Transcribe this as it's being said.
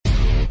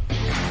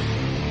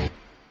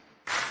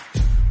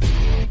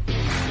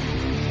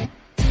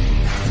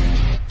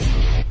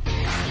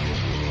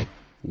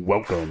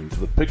Welcome to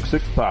the Pick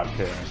Six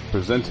Podcast,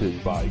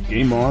 presented by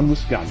Game On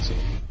Wisconsin.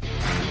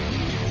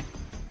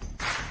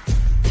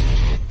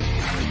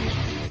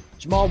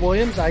 Jamal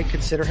Williams, I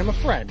consider him a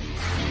friend.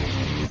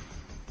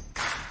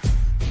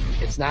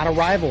 It's not a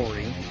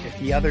rivalry if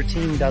the other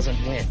team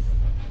doesn't win.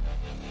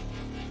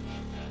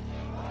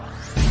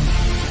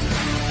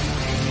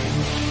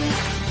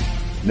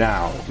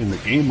 Now, in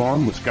the Game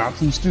On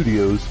Wisconsin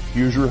studios,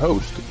 here's your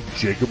host,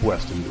 Jacob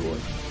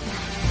Westendorf.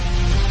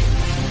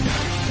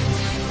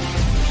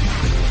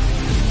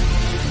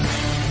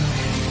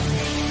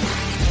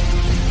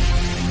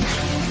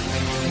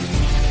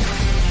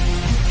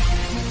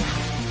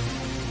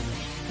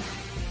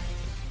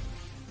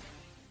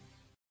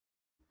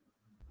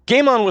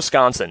 Game On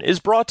Wisconsin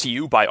is brought to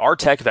you by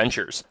Artec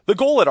Ventures. The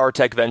goal at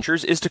Artec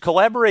Ventures is to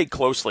collaborate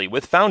closely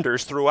with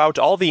founders throughout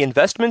all the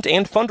investment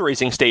and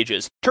fundraising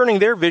stages, turning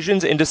their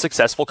visions into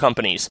successful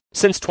companies.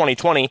 Since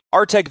 2020,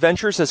 Artec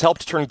Ventures has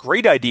helped turn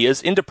great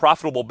ideas into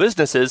profitable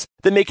businesses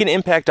that make an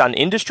impact on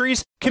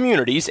industries,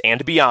 communities,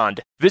 and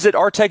beyond. Visit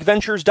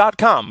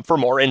artecventures.com for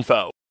more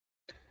info.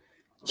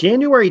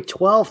 January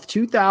 12th,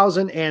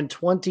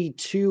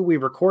 2022. We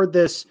record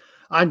this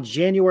on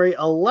January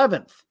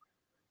 11th.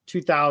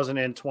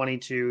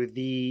 2022,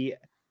 the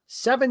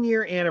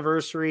 7-year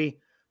anniversary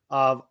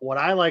of what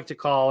I like to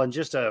call, and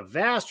just a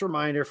vast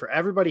reminder for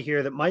everybody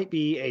here that might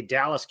be a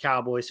Dallas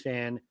Cowboys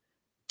fan,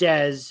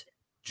 Dez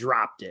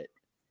dropped it.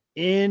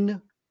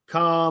 Incomplete.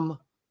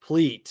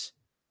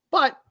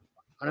 But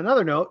on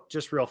another note,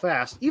 just real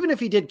fast, even if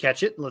he did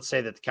catch it, let's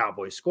say that the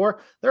Cowboys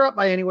score, they're up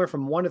by anywhere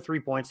from 1 to 3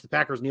 points. The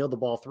Packers kneeled the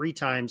ball 3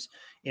 times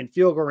in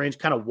field goal range,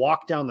 kind of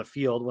walked down the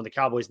field when the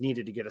Cowboys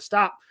needed to get a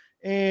stop.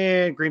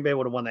 And Green Bay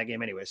would have won that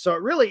game anyway. So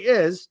it really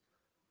is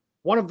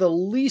one of the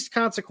least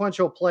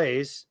consequential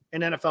plays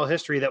in NFL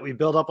history that we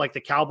build up like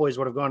the Cowboys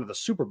would have gone to the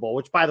Super Bowl,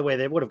 which, by the way,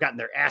 they would have gotten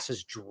their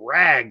asses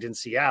dragged in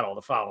Seattle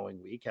the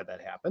following week had that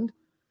happened.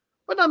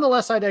 But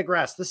nonetheless, I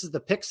digress. This is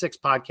the Pick Six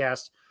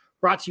Podcast,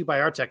 brought to you by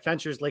Artec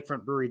Ventures,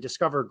 Lakefront Brewery,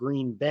 Discover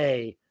Green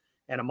Bay,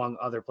 and among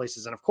other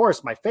places. And, of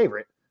course, my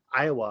favorite,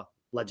 Iowa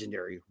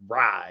Legendary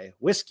Rye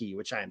Whiskey,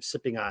 which I am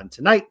sipping on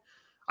tonight.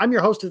 I'm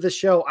your host of this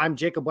show. I'm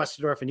Jacob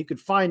Westendorf, and you can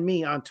find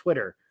me on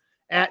Twitter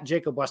at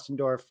Jacob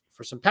Westendorf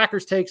for some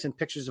Packers takes and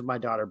pictures of my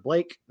daughter,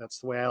 Blake. That's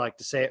the way I like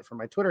to say it for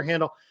my Twitter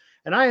handle.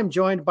 And I am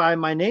joined by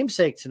my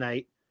namesake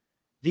tonight,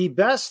 the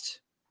best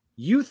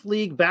youth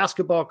league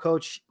basketball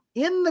coach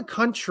in the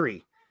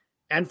country,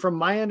 and from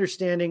my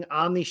understanding,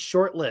 on the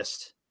short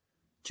list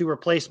to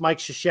replace Mike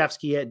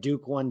Krzyzewski at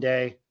Duke one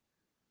day,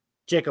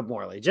 Jacob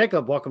Morley.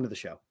 Jacob, welcome to the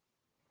show.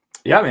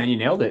 Yeah, man, you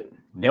nailed it.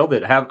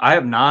 I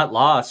have not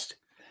lost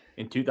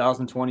in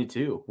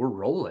 2022. We're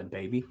rolling,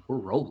 baby. We're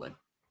rolling.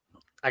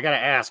 I got to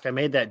ask, I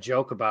made that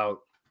joke about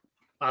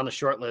on the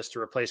short list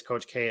to replace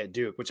Coach K at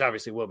Duke, which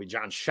obviously will be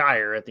John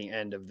Shire at the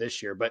end of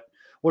this year. But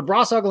would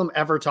Ross Uglem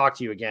ever talk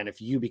to you again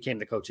if you became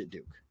the coach at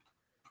Duke?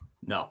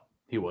 No,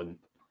 he wouldn't.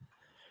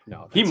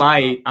 No, he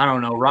might. I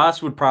don't know.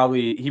 Ross would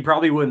probably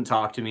wouldn't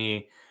talk to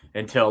me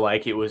until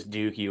like it was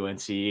Duke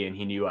UNC and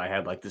he knew I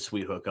had like the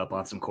sweet hookup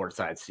on some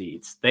courtside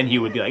seats. Then he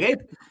would be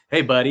like,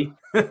 hey, buddy.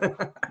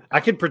 I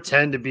could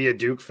pretend to be a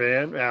Duke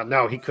fan.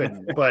 No, he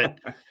couldn't, but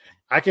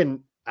I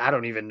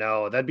don't even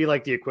know. That'd be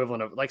like the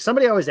equivalent of like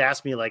somebody always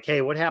asked me like,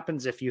 hey, what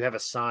happens if you have a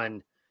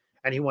son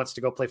and he wants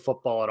to go play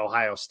football at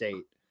Ohio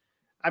State?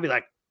 I'd be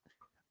like,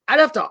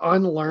 I'd have to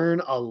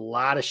unlearn a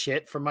lot of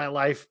shit from my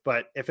life.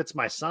 But if it's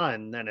my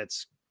son, then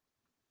it's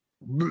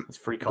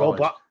free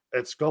college.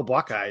 Let's go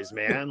Buckeyes,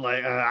 man.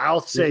 Like I'll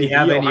say,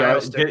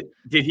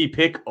 did he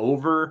pick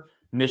over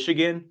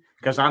Michigan?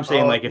 Because I'm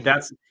saying like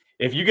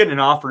if you get an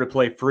offer to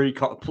play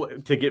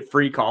to get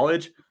free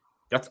college,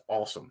 that's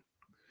awesome.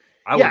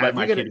 I would let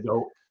my kid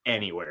go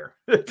anywhere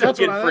to get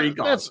free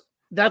college.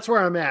 That's where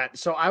I'm at.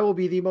 So I will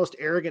be the most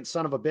arrogant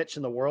son of a bitch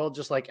in the world,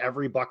 just like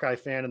every Buckeye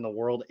fan in the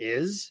world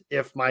is,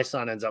 if my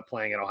son ends up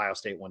playing at Ohio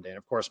State one day. And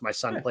of course, my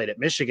son played at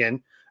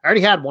Michigan. I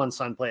already had one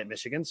son play at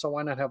Michigan, so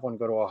why not have one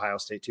go to Ohio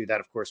State too? That,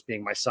 of course,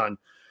 being my son,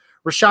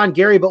 Rashawn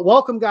Gary. But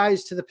welcome,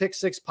 guys, to the Pick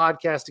Six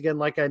Podcast. Again,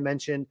 like I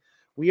mentioned,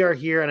 we are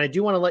here, and I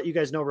do want to let you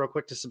guys know real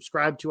quick to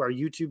subscribe to our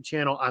YouTube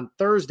channel on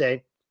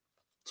Thursday.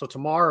 So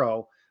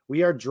tomorrow,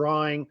 we are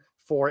drawing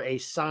for a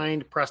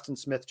signed Preston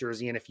Smith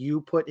jersey. And if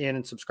you put in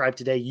and subscribe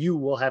today, you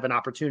will have an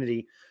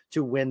opportunity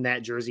to win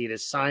that jersey. It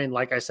is signed,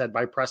 like I said,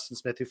 by Preston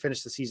Smith, who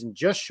finished the season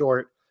just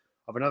short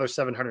of another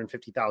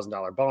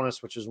 $750,000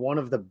 bonus, which is one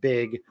of the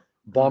big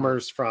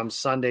bummers from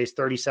Sunday's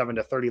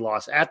 37-30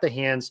 loss at the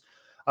hands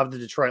of the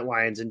Detroit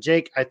Lions. And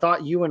Jake, I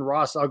thought you and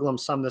Ross Uglem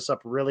summed this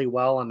up really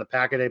well on the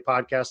Pack-A-Day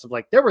podcast of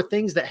like, there were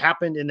things that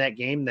happened in that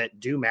game that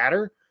do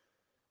matter,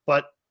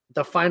 but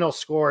the final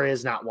score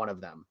is not one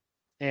of them.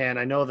 And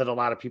I know that a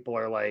lot of people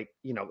are like,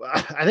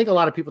 I think a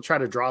lot of people try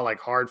to draw like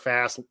hard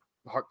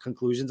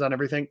conclusions on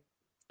everything.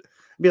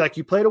 Be like,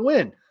 you play to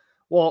win.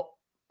 Well,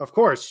 of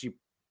course you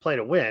play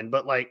to win,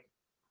 but like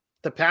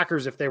the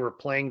Packers, if they were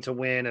playing to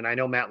win, and I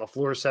know Matt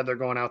LaFleur said they're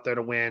going out there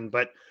to win,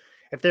 but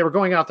if they were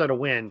going out there to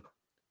win,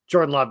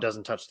 Jordan Love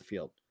doesn't touch the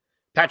field.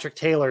 Patrick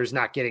Taylor is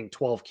not getting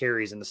 12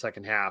 carries in the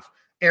second half.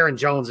 Aaron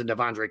Jones and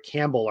Devondre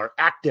Campbell are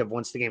active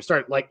once the game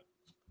started. Like,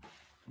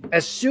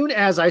 as soon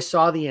as I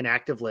saw the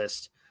inactive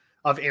list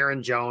of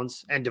Aaron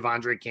Jones and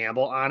Devondre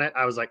Campbell on it,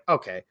 I was like,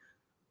 okay,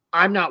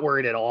 I'm not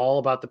worried at all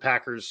about the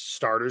Packers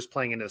starters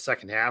playing into the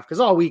second half, because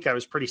all week I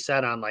was pretty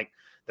set on, like,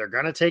 they're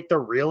going to take the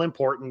real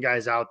important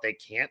guys out. They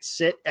can't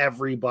sit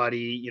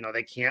everybody.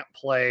 They can't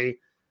play.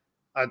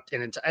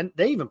 And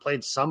they even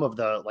played some of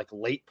the like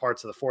late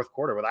parts of the fourth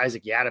quarter with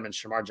Isaac Yiadom and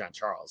Shamar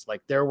Jean-Charles.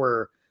 Like, there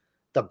were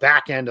the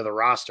back end of the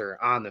roster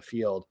on the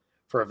field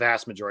for a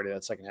vast majority of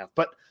that second half.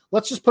 But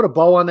let's just put a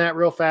bow on that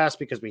real fast,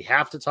 because we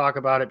have to talk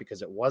about it,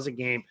 because it was a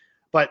game.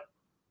 But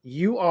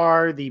you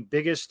are the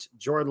biggest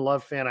Jordan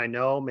Love fan I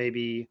know,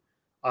 maybe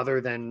other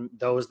than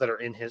those that are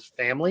in his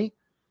family.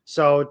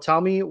 So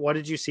tell me, what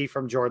did you see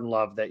from Jordan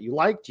Love that you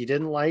liked, you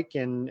didn't like,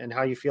 and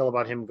how you feel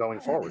about him going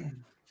forward?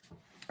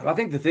 I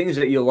think the things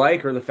that you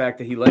like are the fact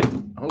that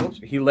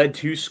he led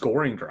 2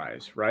 scoring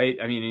drives, right?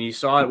 I mean, and you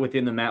saw it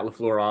within the Matt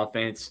LaFleur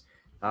offense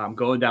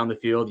going down the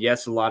field.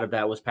 Yes, a lot of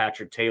that was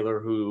Patrick Taylor,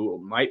 who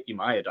might be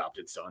my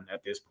adopted son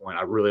at this point.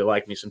 I really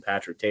like me some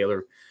Patrick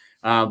Taylor.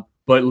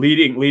 But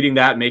leading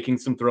that, making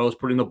some throws,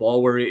 putting the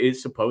ball where it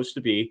is supposed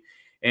to be.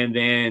 And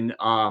then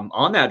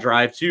on that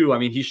drive too, I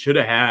mean, he should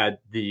have had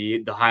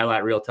the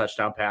highlight reel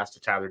touchdown pass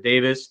to Tyler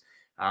Davis,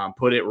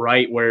 put it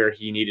right where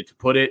he needed to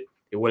put it.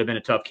 It would have been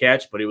a tough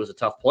catch, but it was a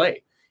tough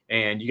play.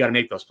 And you got to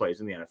make those plays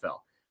in the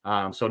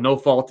NFL. So no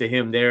fault to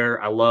him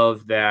there. I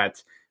love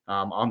that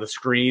on the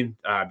screen.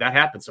 That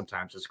happens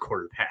sometimes as a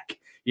quarterback.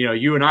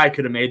 You and I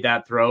could have made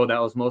that throw.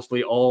 That was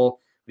mostly all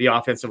the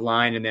offensive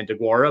line and then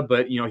DeGuara,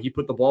 but he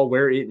put the ball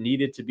where it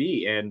needed to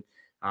be. And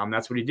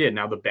that's what he did.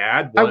 Now the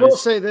bad was, I will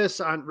say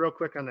this on real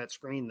quick on that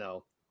screen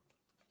though.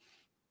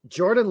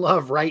 Jordan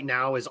Love right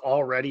now is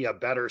already a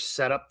better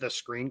set up the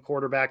screen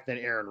quarterback than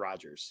Aaron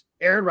Rodgers.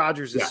 Aaron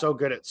Rodgers is so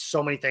good at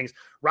so many things.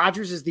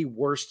 Rodgers is the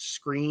worst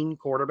screen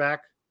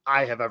quarterback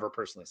I have ever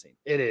personally seen.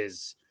 It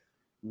is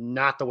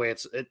not the way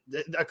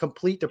a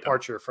complete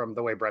departure from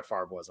the way Brett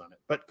Favre was on it.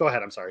 But go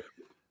ahead. I'm sorry.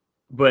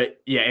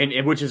 But yeah,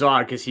 and which is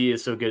odd because he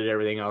is so good at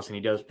everything else, and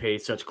he does pay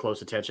such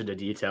close attention to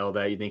detail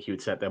that you think he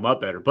would set them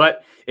up better.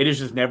 But it has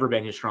just never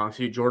been his strong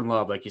suit. Jordan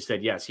Love, like you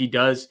said, yes, he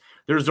does.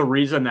 There's a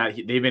reason that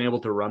they've been able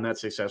to run that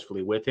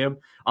successfully with him.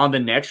 On the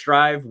next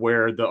drive,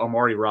 where the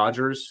Amari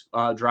Rodgers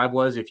drive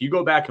was, if you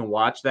go back and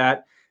watch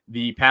that,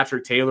 the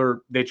Patrick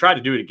Taylor, they tried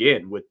to do it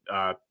again with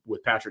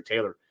Patrick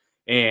Taylor,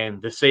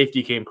 and the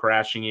safety came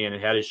crashing in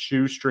and had his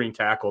shoestring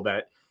tackle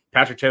that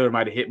Patrick Taylor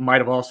might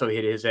have also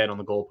hit his head on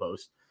the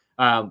goalpost.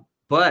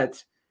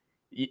 But,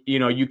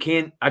 you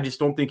can't – I just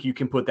don't think you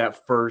can put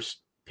that first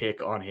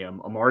pick on him.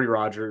 Amari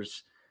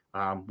Rodgers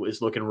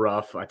is looking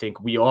rough. I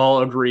think we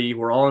all agree.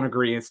 We're all in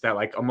agreement that,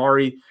 like,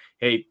 Amari,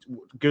 hey,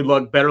 good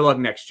luck, better luck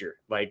next year.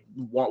 Like,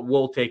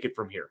 we'll take it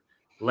from here.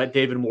 Let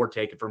David Moore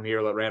take it from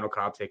here. Let Randall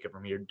Cobb take it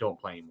from here. Don't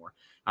play anymore.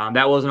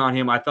 That wasn't on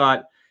him, I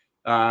thought.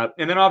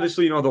 And then,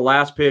 obviously, the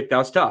last pick, that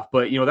was tough.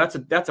 But,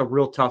 that's a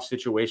real tough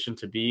situation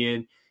to be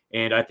in.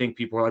 And I think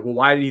people are like, well,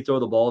 why did he throw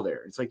the ball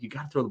there? It's like, you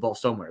got to throw the ball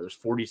somewhere. There's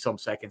 40-some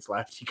seconds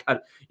left.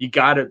 You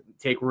got to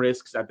take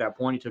risks at that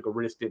point. He took a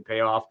risk, didn't pay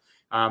off.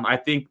 I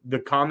think the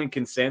common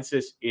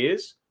consensus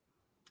is,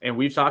 and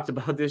we've talked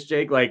about this,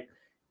 Jake, like,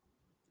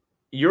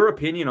 your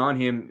opinion on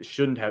him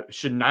should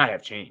not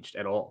have changed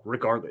at all,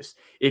 regardless.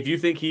 If you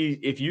think he's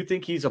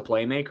a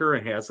playmaker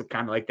and has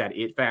kind of like that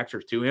it factor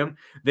to him,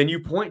 then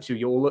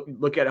you'll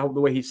look at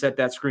the way he set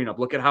that screen up.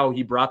 Look at how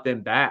he brought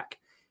them back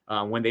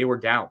when they were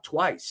down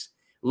twice.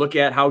 Look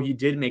at how he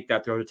did make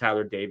that throw to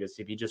Tyler Davis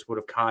if he just would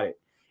have caught it.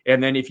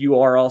 And then if you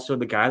are also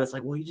the guy that's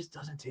like, well, he just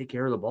doesn't take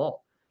care of the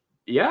ball.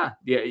 Yeah,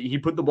 he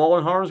put the ball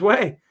in harm's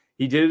way.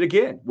 He did it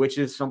again, which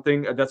is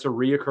something that's a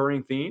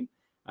reoccurring theme.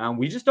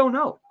 We just don't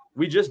know.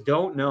 We just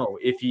don't know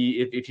if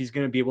he's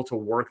going to be able to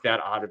work that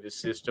out of his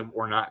system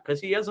or not,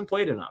 because he hasn't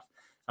played enough.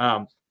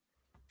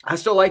 I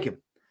still like him.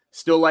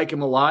 Still like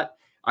him a lot.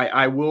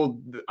 I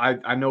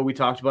know we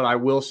talked about, I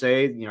will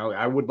say,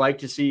 I would have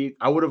liked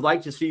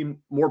to see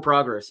more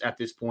progress at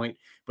this point,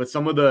 but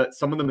some of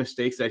the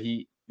mistakes that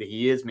he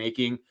is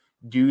making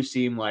do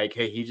seem like,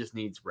 hey, he just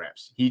needs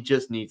reps. He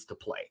just needs to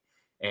play,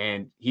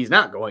 and he's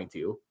not going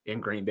to in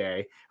Green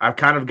Bay. I've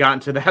kind of gotten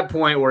to that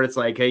point where it's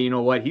like, hey, you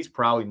know what? He's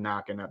probably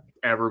not going to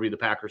ever be the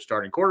Packers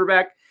starting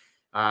quarterback.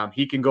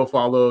 He can go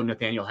follow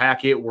Nathaniel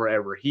Hackett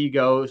wherever he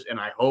goes, and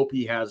I hope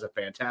he has a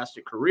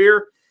fantastic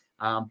career.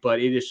 But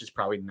it is just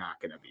probably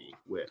not going to be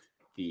with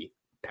the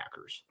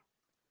Packers.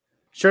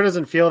 Sure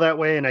doesn't feel that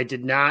way, and I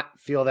did not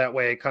feel that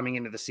way coming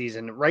into the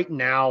season. Right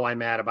now,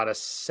 I'm at about a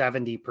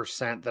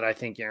 70% that I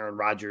think Aaron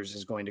Rodgers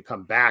is going to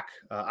come back.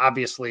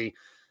 Obviously,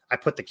 I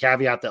put the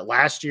caveat that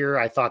last year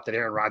I thought that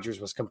Aaron Rodgers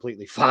was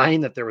completely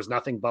fine, that there was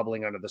nothing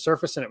bubbling under the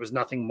surface, and it was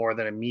nothing more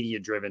than a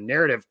media-driven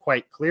narrative.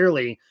 Quite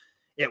clearly,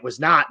 it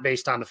was not,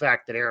 based on the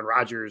fact that Aaron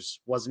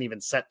Rodgers wasn't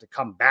even set to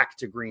come back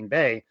to Green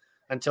Bay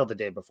until the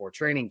day before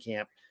training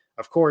camp.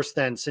 Of course,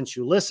 then, since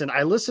you listened,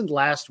 I listened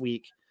last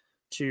week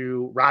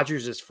to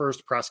Rodgers'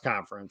 first press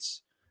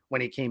conference when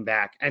he came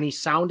back, and he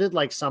sounded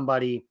like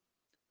somebody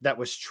that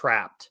was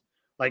trapped.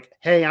 Like,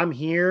 hey, I'm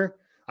here.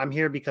 I'm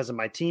here because of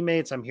my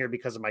teammates. I'm here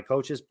because of my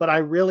coaches, but I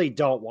really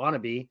don't want to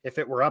be. If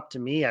it were up to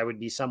me, I would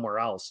be somewhere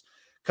else.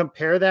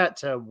 Compare that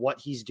to what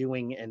he's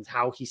doing and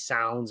how he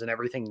sounds and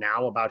everything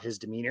now about his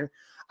demeanor.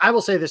 I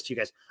will say this to you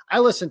guys. I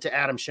listen to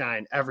Adam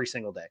Shine every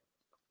single day.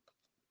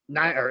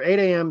 8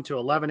 a.m. to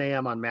 11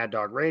 a.m. on Mad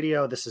Dog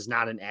Radio. This is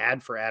not an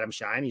ad for Adam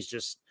Shine. He's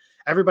just,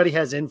 everybody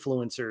has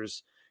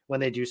influencers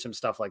when they do some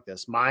stuff like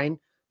this. My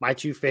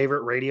two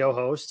favorite radio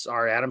hosts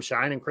are Adam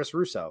Shine and Chris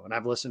Russo. And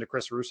I've listened to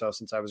Chris Russo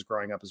since I was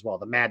growing up as well.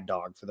 The Mad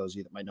Dog, for those of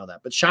you that might know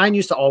that. But Shine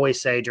used to always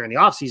say during the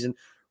offseason,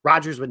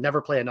 Rodgers would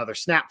never play another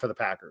snap for the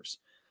Packers.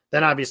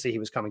 Then obviously he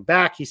was coming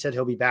back. He said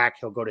he'll be back.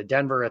 He'll go to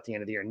Denver at the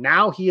end of the year.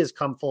 Now he has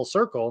come full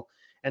circle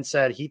and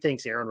said he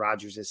thinks Aaron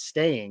Rodgers is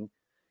staying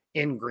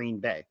in Green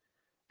Bay.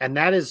 And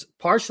that is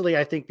partially,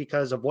 I think,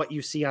 because of what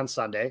you see on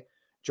Sunday,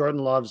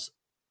 Jordan Love's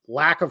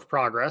lack of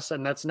progress.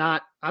 And it's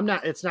not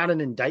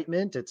an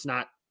indictment. It's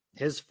not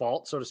his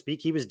fault, so to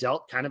speak. He was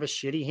dealt kind of a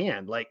shitty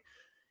hand. Like,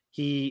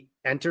 he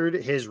entered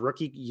his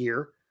rookie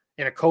year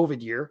in a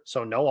COVID year,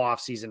 so no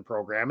offseason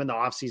program, and the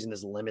offseason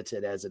is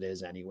limited as it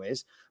is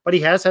anyways. But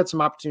he has had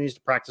some opportunities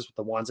to practice with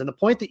the ones. And the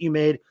point that you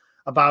made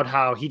about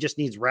how he just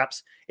needs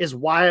reps is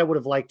why I would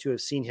have liked to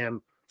have seen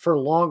him for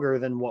longer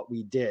than what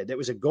we did. It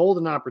was a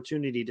golden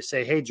opportunity to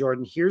say, hey,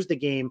 Jordan, here's the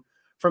game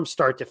from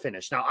start to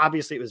finish. Now,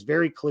 obviously, it was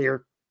very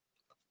clear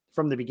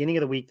from the beginning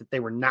of the week that they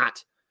were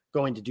not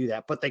going to do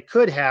that, but they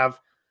could have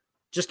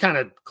just kind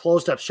of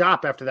closed up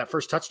shop after that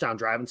first touchdown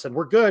drive and said,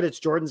 we're good. It's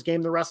Jordan's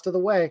game the rest of the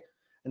way.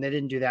 And they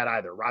didn't do that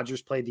either.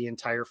 Rodgers played the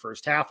entire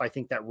first half. I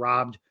think that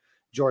robbed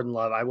Jordan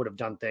Love. I would have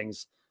done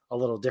things a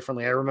little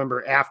differently. I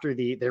remember after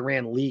they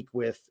ran Leak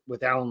with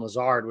Alan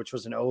Lazard, which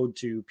was an ode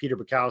to Peter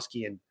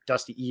Bukowski and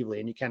Dusty Evely,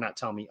 and you cannot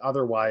tell me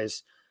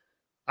otherwise.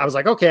 I was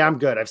like, okay, I'm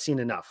good. I've seen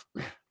enough.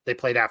 They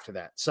played after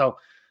that. So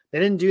they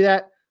didn't do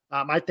that.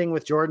 My thing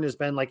with Jordan has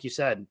been, like you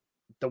said,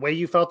 the way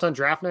you felt on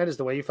draft night is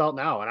the way you felt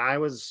now. And I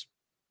was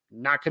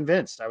not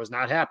convinced. I was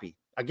not happy.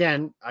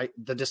 Again,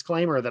 the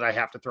disclaimer that I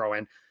have to throw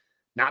in,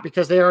 not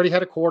because they already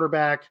had a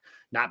quarterback,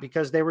 not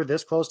because they were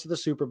this close to the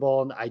Super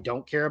Bowl. I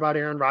don't care about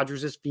Aaron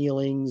Rodgers'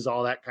 feelings,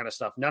 all that kind of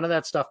stuff. None of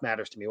that stuff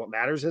matters to me. What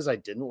matters is I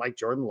didn't like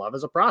Jordan Love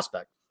as a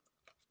prospect.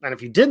 And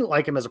if you didn't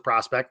like him as a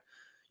prospect,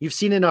 you've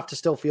seen enough to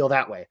still feel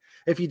that way.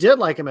 If you did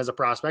like him as a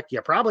prospect,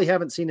 you probably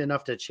haven't seen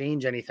enough to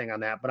change anything on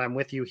that. But I'm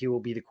with you. He will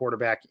be the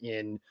quarterback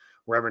in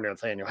wherever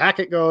Nathaniel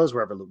Hackett goes,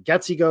 wherever Luke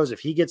Getsy goes. If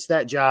he gets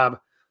that job,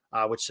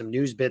 which some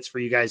news bits for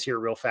you guys here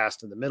real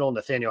fast in the middle,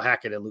 Nathaniel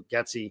Hackett and Luke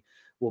Getsy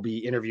will be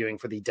interviewing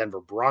for the Denver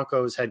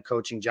Broncos head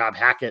coaching job.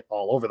 Hackett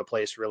all over the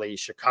place, really.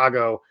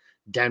 Chicago,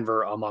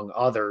 Denver, among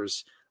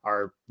others,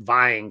 are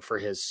vying for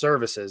his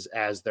services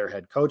as their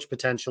head coach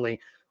potentially,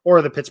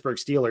 or the Pittsburgh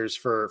Steelers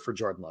for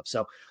Jordan Love.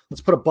 So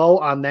let's put a bow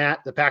on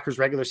that. The Packers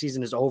regular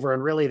season is over.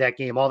 And really that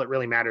game, all that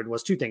really mattered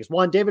was two things.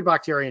 One, David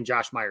Bakhtiari and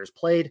Josh Myers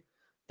played.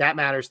 That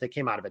matters. They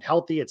came out of it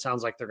healthy. It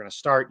sounds like they're going to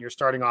start. Your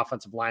starting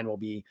offensive line will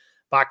be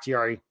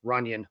Bakhtiari,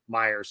 Runyon,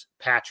 Myers,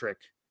 Patrick,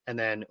 and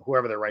then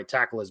whoever their right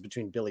tackle is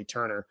between Billy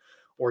Turner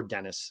or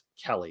Dennis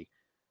Kelly.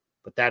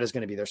 But that is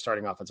going to be their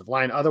starting offensive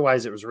line.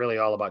 Otherwise, it was really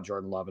all about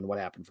Jordan Love and what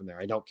happened from there.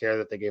 I don't care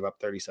that they gave up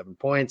 37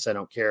 points. I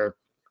don't care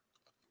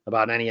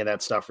about any of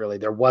that stuff, really.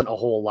 There wasn't a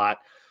whole lot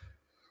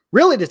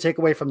really to take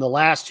away from the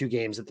last two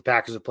games that the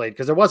Packers have played,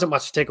 because there wasn't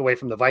much to take away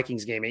from the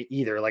Vikings game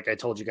either, like I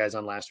told you guys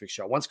on last week's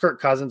show. Once Kirk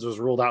Cousins was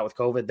ruled out with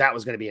COVID, that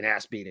was going to be an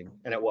ass beating,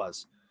 and it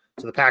was.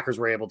 So the Packers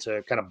were able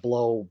to kind of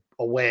blow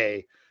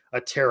away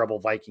a terrible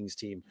Vikings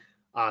team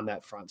on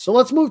that front. So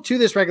let's move to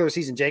this regular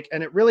season, Jake.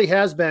 And it really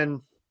has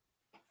been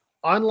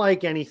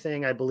unlike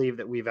anything I believe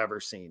that we've ever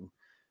seen.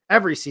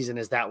 Every season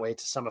is that way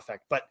to some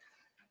effect, but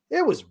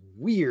it was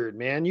weird,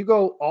 man. You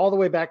go all the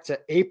way back to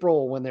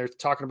April when they're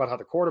talking about how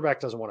the quarterback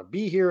doesn't want to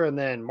be here. And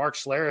then Mark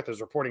Schlereth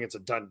is reporting it's a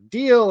done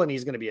deal and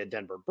he's going to be a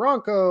Denver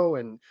Bronco,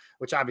 and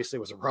which obviously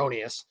was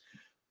erroneous.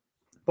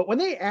 But when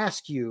they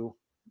ask you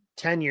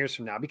 10 years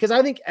from now, because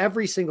I think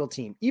every single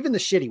team, even the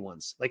shitty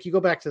ones, like you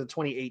go back to the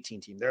 2018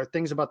 team, there are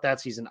things about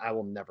that season I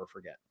will never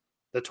forget.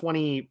 The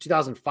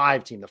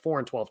 2005 team, the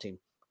 4-12 team,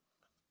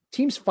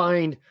 teams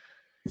find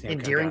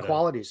endearing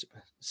qualities.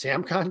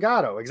 Sam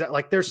Congato, exactly.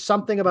 Like there's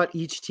something about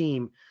each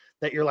team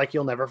that you're like,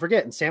 you'll never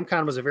forget. And Sam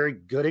Con was a very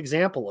good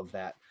example of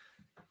that.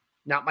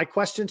 Now, my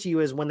question to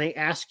you is, when they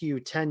ask you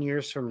 10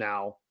 years from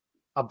now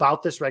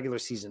about this regular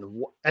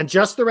season, and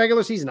just the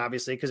regular season,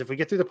 obviously, because if we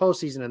get through the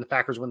postseason and the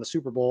Packers win the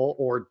Super Bowl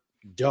or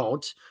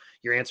don't,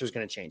 your answer is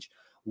going to change.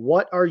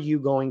 What are you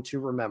going to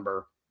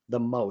remember the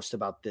most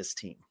about this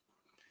team?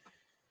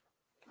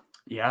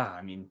 Yeah,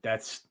 I mean,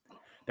 that's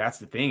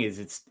the thing,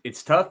 is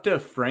it's tough to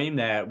frame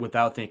that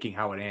without thinking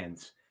how it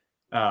ends.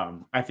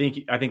 I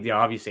think the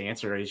obvious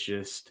answer is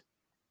just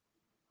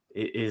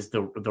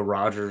the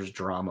Rodgers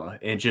drama,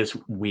 and just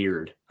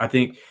weird. I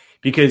think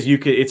because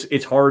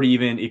it's hard,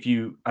 even if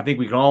I think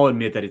we can all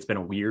admit that it's been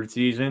a weird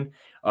season,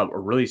 a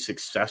really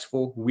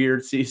successful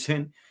weird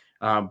season.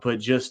 But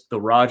just the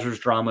Rodgers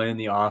drama in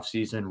the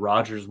offseason,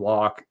 Rodgers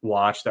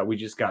watch that we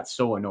just got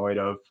so annoyed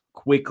of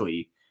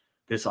quickly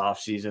this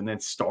offseason, then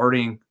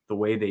starting the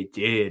way they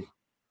did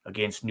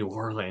against New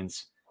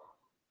Orleans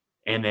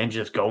and then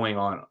just going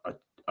on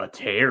a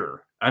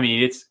tear. I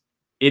mean,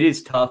 it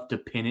is tough to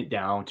pin it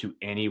down to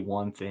any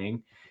one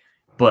thing,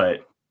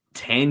 but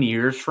 10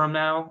 years from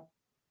now,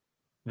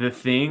 the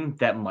thing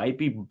that might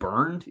be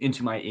burned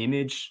into my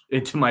image,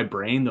 into my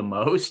brain the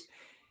most,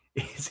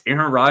 is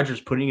Aaron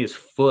Rodgers putting his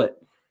foot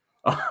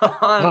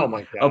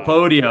on a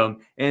podium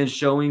and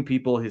showing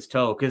people his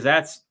toe, because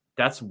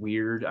that's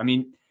weird. I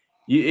mean,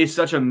 it's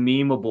such a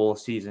memeable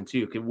season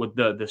too, with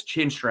this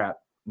chin strap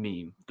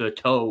meme, the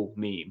toe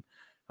meme.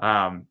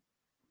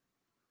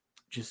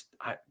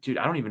 Dude,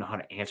 I don't even know how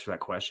to answer that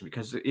question,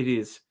 because it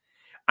is.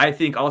 I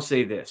think I'll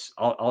say this.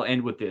 I'll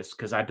end with this,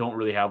 because I don't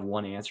really have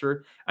one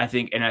answer. I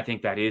think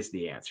that is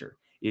the answer.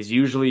 Is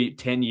usually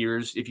 10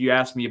 years. If you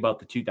ask me about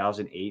the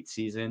 2008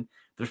 season,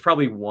 there's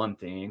probably one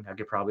thing I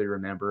could probably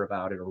remember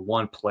about it, or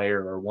one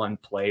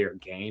player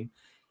game.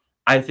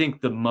 I think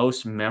the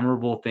most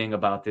memorable thing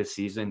about this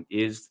season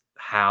is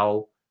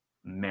how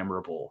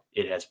memorable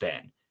it has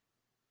been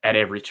at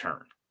every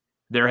turn.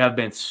 There have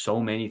been so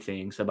many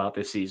things about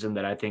this season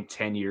that I think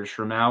 10 years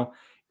from now,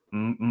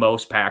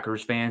 most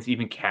Packers fans,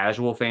 even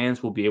casual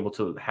fans, will be able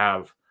to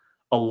have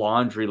a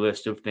laundry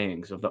list of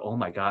things of oh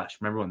my gosh,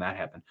 remember when that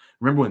happened?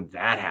 Remember when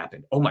that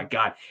happened? Oh my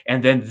God.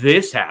 And then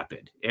this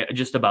happened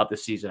just about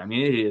this season. I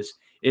mean,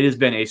 it has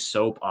been a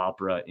soap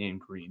opera in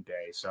Green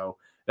Bay. So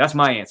that's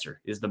my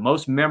answer, is the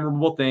most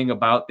memorable thing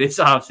about this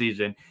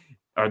offseason,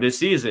 or this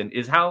season,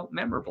 is how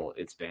memorable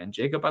it's been.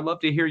 Jacob, I'd love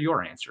to hear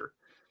your answer.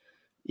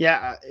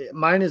 Yeah,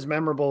 mine is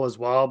memorable as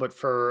well, but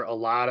for a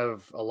lot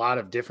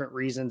of different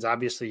reasons.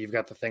 Obviously, you've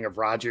got the thing of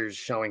Rodgers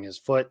showing his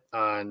foot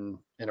in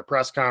a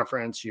press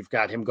conference. You've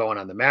got him going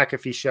on the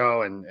McAfee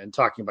show and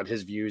talking about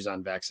his views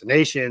on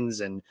vaccinations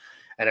and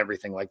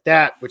everything like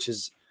that, which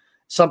is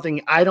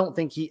something I don't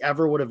think he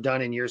ever would have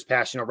done in years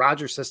past.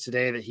 Rodgers says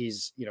today that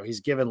he's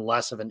given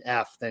less of an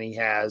F than he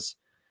has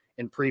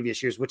in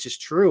previous years, which is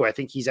true. I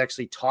think he's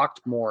actually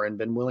talked more and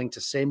been willing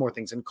to say more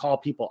things and call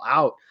people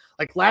out.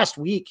 Like last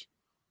week,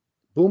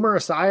 Boomer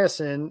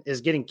Esiason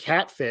is getting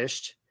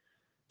catfished,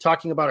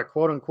 talking about a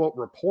quote-unquote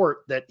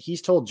report that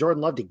he's told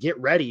Jordan Love to get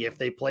ready if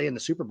they play in the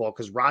Super Bowl,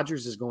 because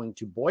Rodgers is going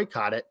to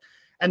boycott it.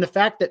 And the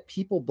fact that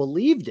people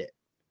believed it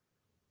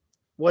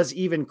was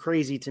even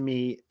crazy to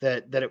me,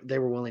 that they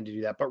were willing to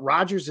do that. But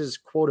Rodgers'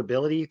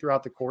 quotability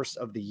throughout the course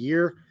of the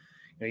year,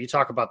 you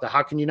talk about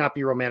how can you not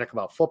be romantic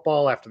about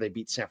football after they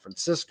beat San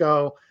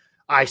Francisco?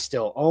 I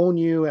still own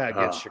you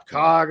against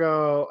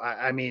Chicago.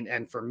 I mean,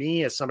 and for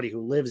me, as somebody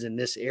who lives in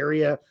this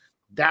area,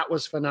 that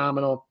was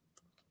phenomenal.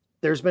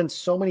 There's been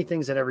so many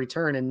things at every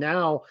turn. And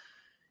now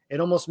it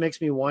almost makes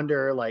me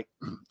wonder, like,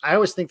 I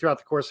always think throughout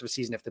the course of a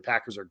season, if the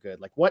Packers are good,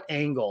 like what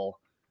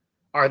angle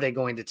are they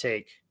going to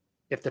take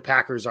if the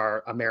Packers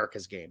are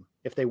America's game,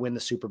 if they win the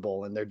Super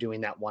Bowl and they're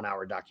doing that 1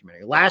 hour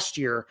documentary? Last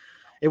year,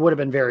 it would have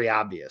been very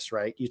obvious,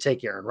 right? You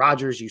take Aaron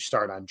Rodgers, you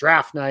start on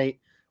draft night,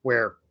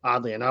 where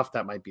oddly enough,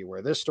 that might be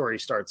where this story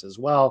starts as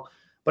well.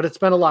 But it's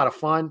been a lot of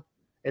fun.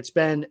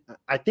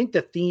 I think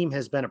the theme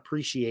has been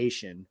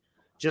appreciation,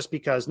 just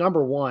because,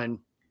 number one,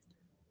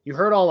 you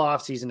heard all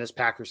offseason as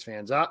Packers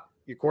fans,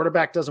 your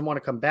quarterback doesn't want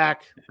to come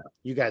back.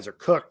 You guys are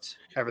cooked.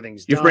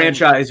 Everything's done. Your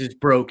franchise is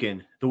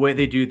broken. The way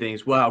they do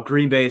things. Wow,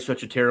 Green Bay is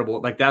such a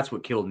terrible, like, that's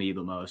what killed me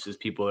the most, is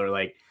people are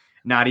like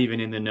not even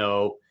in the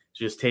know,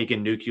 just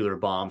taking nuclear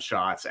bomb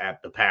shots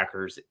at the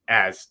Packers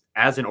as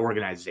an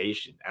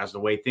organization, as the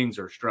way things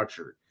are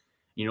structured.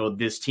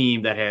 This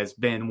team that has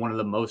been one of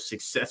the most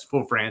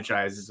successful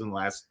franchises in the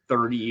last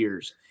 30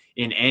 years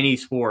in any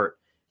sport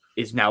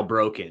is now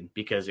broken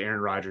because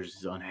Aaron Rodgers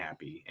is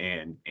unhappy,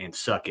 and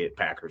suck it,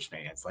 Packers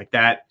fans. Like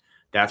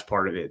that's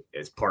part of it.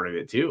 Is part of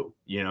it too,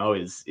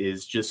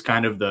 is just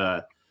kind of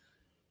the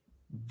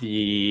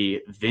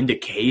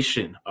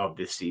vindication of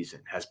this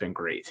season has been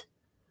great.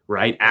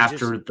 Right.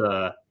 After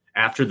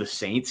the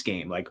Saints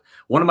game, like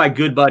one of my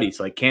good buddies,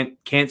 like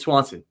Kent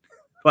Swanson,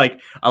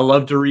 like I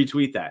love to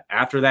retweet that.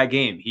 After that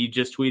game, he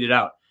just tweeted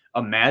out,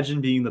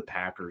 imagine being the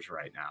Packers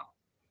right now.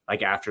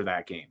 Like after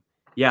that game.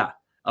 Yeah.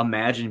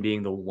 Imagine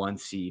being the 1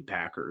 seed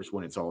Packers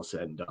when it's all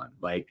said and done.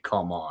 Like,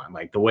 come on.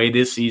 Like the way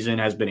this season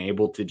has been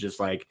able to just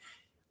like,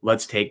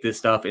 let's take this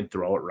stuff and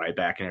throw it right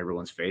back in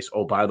everyone's face.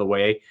 Oh, by the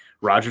way,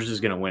 Rodgers is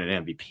going to win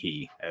an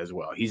MVP as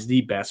well. He's the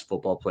best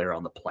football player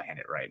on the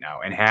planet right now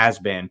and has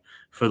been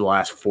for the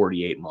last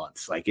 48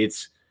 months. Like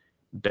it's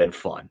been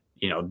fun.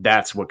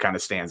 That's what kind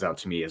of stands out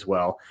to me as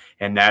well.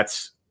 And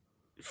that's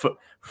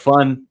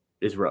fun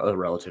is a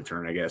relative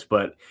term, I guess.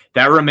 But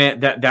that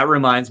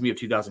reminds me of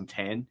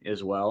 2010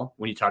 as well.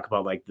 When you talk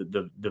about like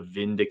the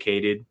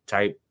vindicated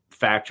type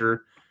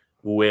factor,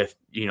 with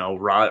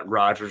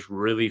Rodgers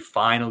really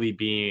finally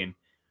being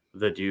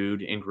the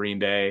dude in Green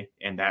Bay,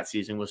 and that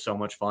season was so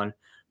much fun.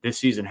 This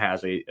season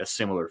has a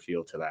similar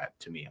feel to that,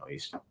 to me at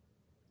least.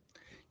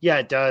 Yeah,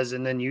 it does.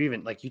 And then you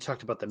even, like, you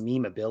talked about the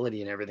meme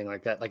ability and everything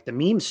like that. Like the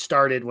meme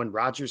started when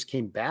Rodgers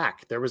came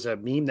back. There was a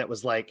meme that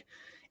was like,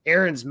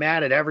 Aaron's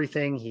mad at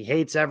everything. He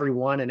hates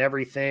everyone and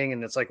everything.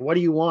 And it's like, what do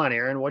you want,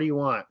 Aaron? What do you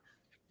want?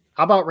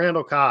 How about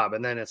Randall Cobb?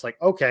 And then it's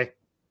like, okay.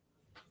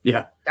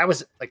 Yeah. That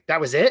was it.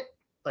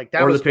 Like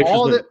that was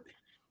all that.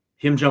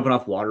 him jumping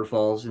off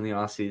waterfalls in the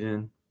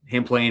offseason,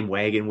 him playing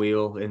wagon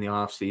wheel in the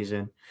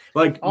offseason.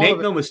 Like, make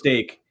no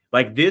mistake,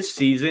 like this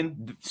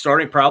season,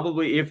 starting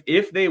probably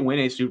if they win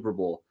a Super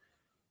Bowl,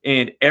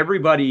 and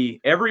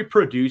every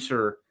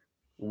producer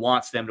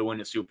wants them to win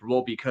a Super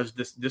Bowl, because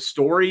the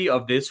story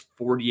of this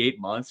 48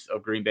 months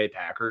of Green Bay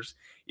Packers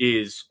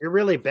is you're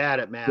really bad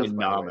at math.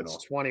 Phenomenal.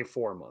 It's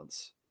 24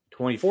 months.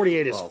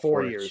 48 is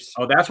 4 years.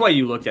 Oh, that's why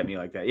you looked at me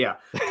like that. Yeah.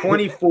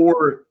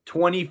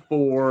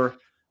 24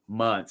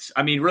 months.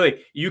 I mean,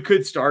 really, you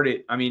could start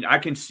it. I mean, I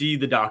can see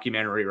the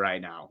documentary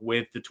right now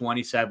with the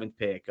 27th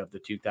pick of the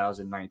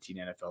 2019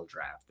 NFL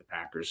draft. The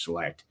Packers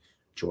select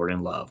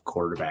Jordan Love,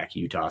 quarterback,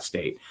 Utah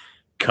State.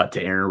 Cut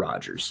to Aaron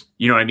Rodgers.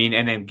 You know what I mean?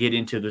 And then get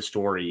into the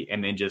story,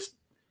 and then just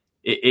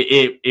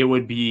it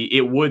would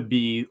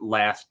be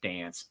Last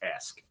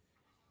Dance-esque.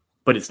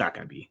 But it's not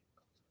going to be,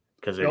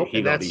 because he's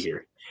going to be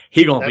here.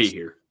 He's going to be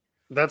here.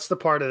 That's the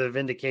part of the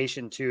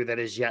vindication too that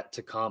is yet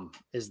to come,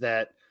 is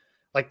that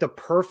like the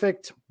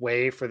perfect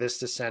way for this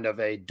to send of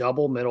a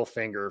double middle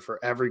finger for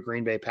every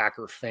Green Bay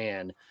Packer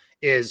fan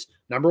is,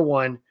 number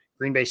one,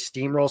 Green Bay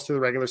steamrolls through the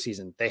regular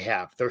season.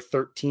 They're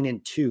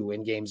 13-2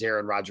 in games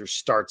Aaron Rodgers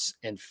starts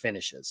and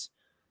finishes.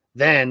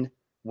 Then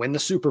win the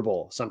Super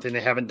Bowl, something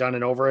they haven't done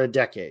in over a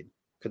decade.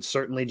 Could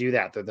certainly do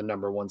that. They're the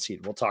number 1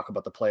 seed. We'll talk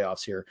about the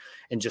playoffs here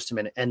in just a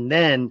minute. And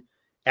then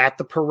at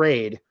the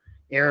parade,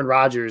 Aaron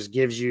Rodgers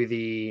gives you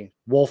the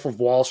Wolf of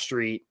Wall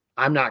Street,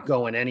 I'm not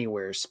going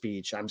anywhere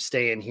speech. I'm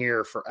staying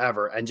here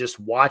forever. And just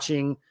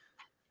watching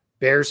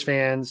Bears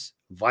fans,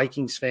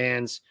 Vikings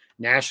fans,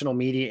 national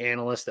media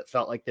analysts that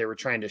felt like they were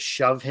trying to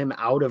shove him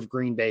out of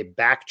Green Bay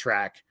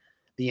backtrack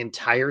the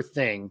entire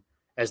thing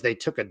as they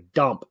took a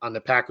dump on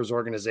the Packers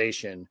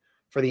organization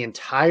for the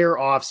entire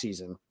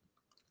offseason,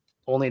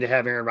 only to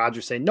have Aaron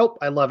Rodgers say, nope,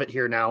 I love it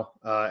here now.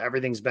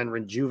 Everything's been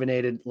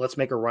rejuvenated. Let's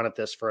make a run at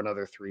this for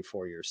another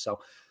 3-4 years. So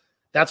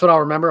that's what I'll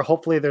remember.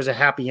 Hopefully there's a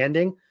happy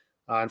ending.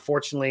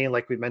 Unfortunately,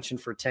 like we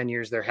mentioned, for 10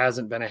 years, there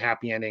hasn't been a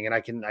happy ending. And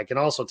I can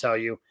also tell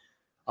you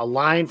a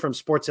line from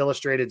Sports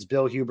Illustrated's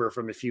Bill Huber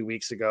from a few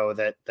weeks ago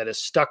that has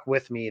stuck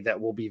with me,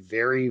 that will be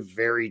very,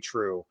 very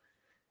true,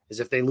 is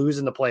if they lose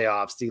in the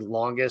playoffs, the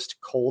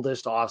longest,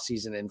 coldest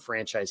offseason in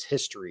franchise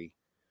history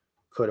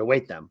could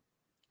await them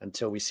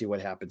until we see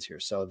what happens here.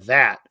 So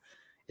that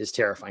is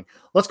terrifying.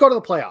 Let's go to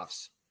the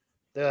playoffs.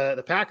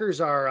 The Packers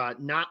are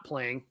not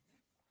playing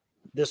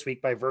this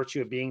week by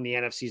virtue of being the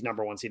NFC's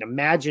number 1 seed.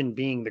 Imagine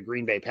being the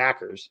Green Bay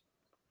Packers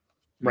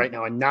right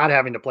now and not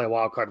having to play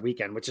wild card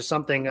weekend, which is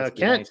something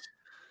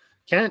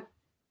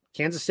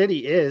Kansas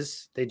City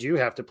they do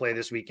have to play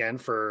this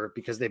weekend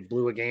because they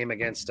blew a game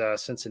against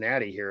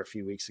Cincinnati here a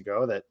few weeks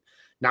ago that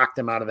knocked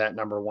them out of that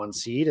number 1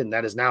 seed. And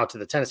that is now to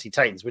the Tennessee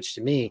Titans, which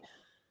to me,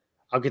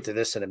 I'll get to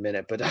this in a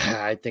minute, but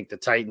I think the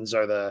Titans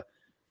are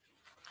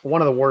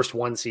one of the worst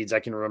 1 seeds I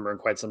can remember in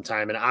quite some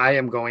time. And I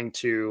am going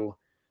to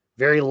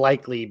very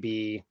likely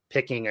be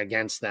picking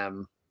against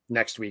them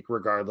next week,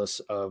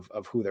 regardless of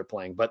who they're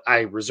playing. But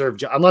I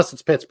reserve, unless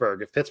it's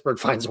Pittsburgh. If Pittsburgh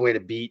finds a way to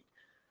beat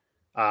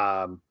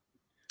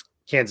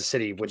Kansas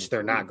City, which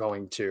they're not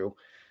going to,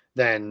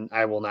 then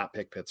I will not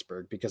pick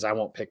Pittsburgh, because I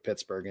won't pick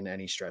Pittsburgh in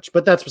any stretch.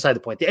 But that's beside the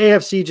point. The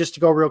AFC, just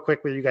to go real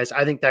quick with you guys,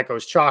 I think that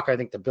goes chalk. I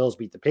think the Bills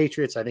beat the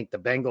Patriots. I think the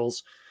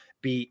Bengals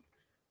beat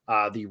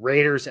the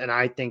Raiders. And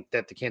I think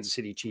that the Kansas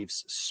City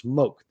Chiefs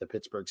smoke the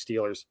Pittsburgh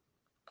Steelers.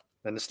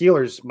 And the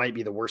Steelers might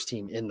be the worst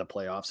team in the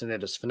playoffs. And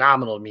it is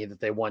phenomenal to me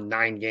that they won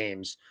 9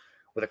 games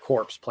with a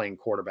corpse playing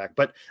quarterback.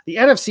 But the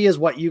NFC is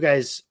what you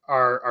guys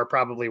are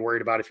probably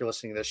worried about if you're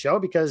listening to this show,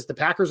 because the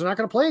Packers are not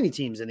going to play any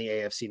teams in the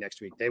AFC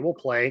next week. They will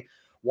play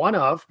one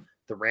of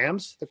the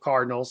Rams, the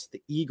Cardinals,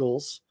 the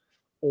Eagles,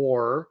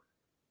 or,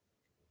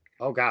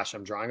 oh gosh,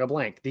 I'm drawing a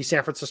blank, the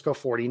San Francisco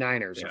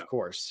 49ers, of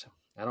course.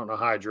 I don't know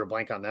how I drew a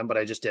blank on them, but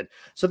I just did.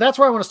 So that's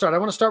where I want to start. I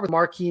want to start with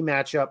marquee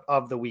matchup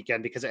of the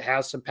weekend, because it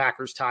has some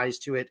Packers ties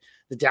to it.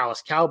 The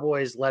Dallas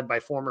Cowboys, led by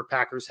former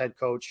Packers head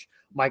coach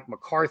Mike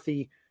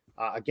McCarthy,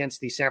 against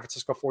the San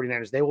Francisco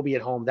 49ers. They will be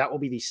at home. That will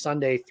be the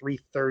Sunday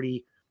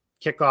 3:30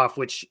 kickoff,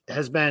 which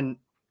has been,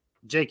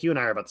 Jake, you and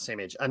I are about the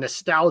same age, a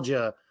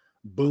nostalgia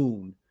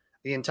boon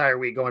the entire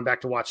week, going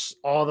back to watch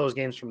all those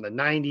games from the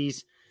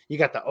 90s. You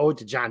got the ode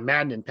to John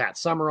Madden and Pat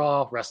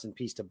Summerall. Rest in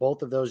peace to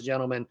both of those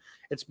gentlemen.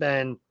 It's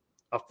been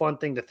a fun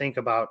thing to think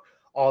about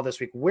all this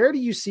week. Where do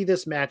you see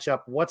this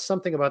matchup? What's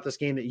something about this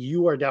game that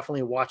you are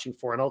definitely watching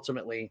for? And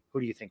ultimately,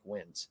 who do you think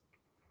wins?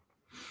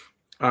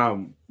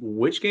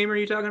 Which game are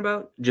you talking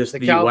about? Just the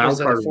Cowboys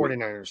and the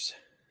 49ers.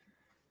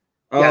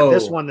 Yeah,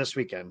 this one this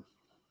weekend.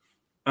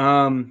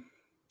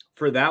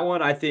 For that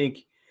one, I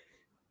think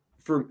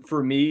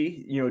for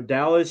me,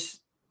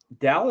 Dallas,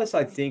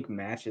 I think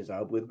matches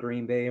up with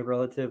Green Bay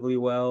relatively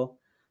well.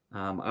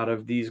 Out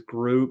of these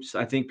groups,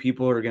 I think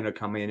people are going to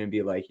come in and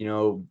be like,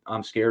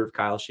 I'm scared of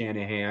Kyle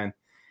Shanahan.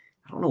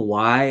 I don't know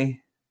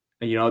why.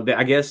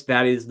 I guess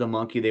that is the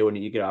monkey they would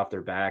need to get off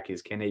their back,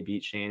 is can they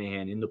beat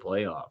Shanahan in the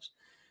playoffs?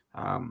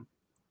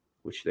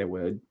 Which they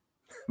would.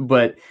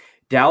 But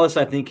Dallas,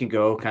 I think, can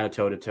go kind of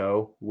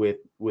toe-to-toe with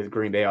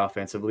Green Bay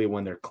offensively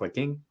when they're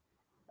clicking.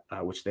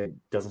 which they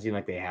doesn't seem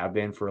like they have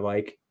been for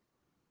like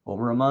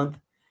over a month.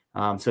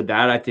 So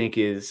that I think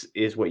is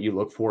what you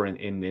look for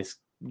in this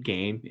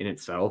game in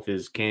itself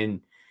is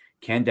can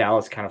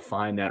Dallas kind of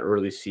find that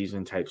early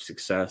season type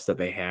success that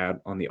they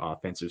had on the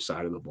offensive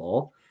side of the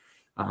ball.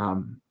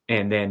 And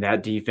then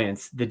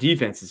the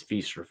defense is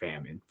feast or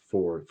famine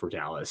for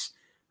Dallas.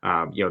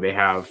 They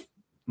have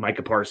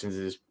Micah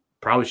Parsons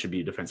probably should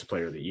be defensive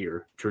player of the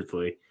year.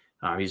 Truthfully,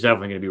 he's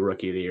definitely going to be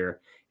rookie of the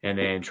year. And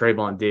then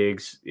Trayvon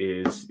Diggs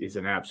is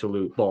an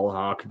absolute ball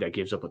hawk that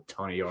gives up a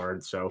ton of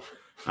yards. So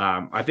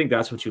I think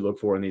that's what you look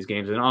for in these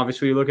games. And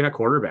obviously you're looking at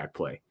quarterback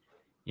play.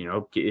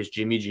 Is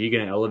Jimmy G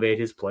going to elevate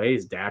his play?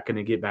 Is Dak going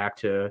to get back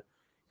to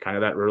kind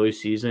of that early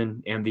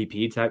season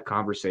MVP type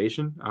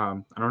conversation?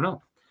 I don't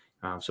know.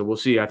 So we'll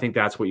see. I think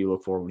that's what you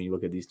look for when you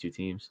look at these two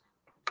teams.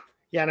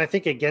 Yeah, and I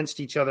think against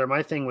each other,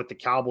 my thing with the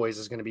Cowboys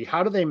is going to be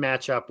how do they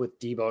match up with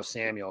Deebo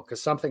Samuel?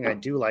 Because something I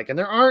do like, and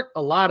there aren't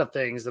a lot of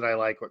things that I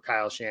like what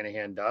Kyle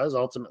Shanahan does.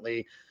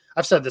 Ultimately,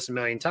 I've said this a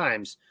million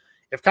times.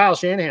 If Kyle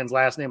Shanahan's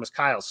last name was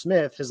Kyle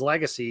Smith, his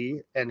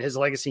legacy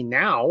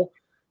now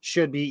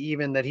should be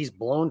even that he's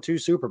blown 2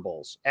 Super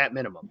Bowls at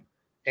minimum.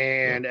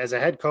 And as a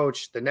head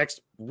coach, the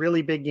next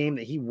really big game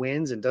that he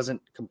wins and doesn't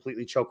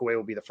completely choke away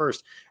will be the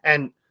first.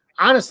 And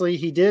honestly,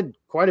 he did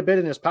quite a bit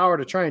in his power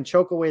to try and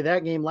choke away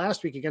that game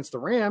last week against the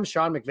Rams.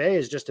 Sean McVay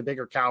is just a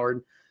bigger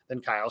coward than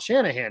Kyle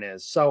Shanahan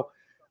is. So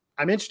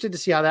I'm interested to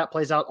see how that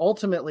plays out.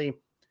 Ultimately,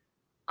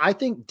 I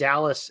think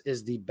Dallas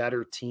is the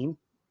better team.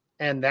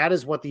 And that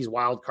is what these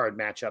wild card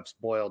matchups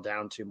boil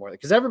down to more.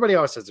 Because everybody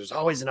always says there's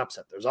always an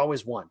upset. There's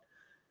always one.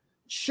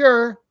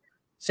 Sure,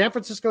 San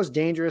Francisco's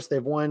dangerous.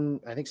 They've won,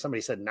 I think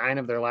somebody said 9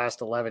 of their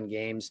last 11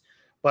 games.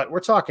 But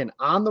we're talking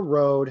on the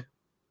road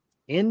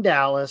in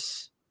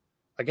Dallas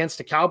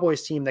against a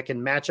Cowboys team that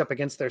can match up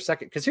against their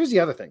second. Because here's the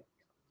other thing.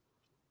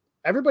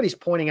 Everybody's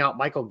pointing out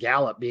Michael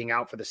Gallup being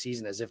out for the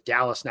season as if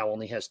Dallas now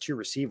only has 2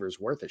 receivers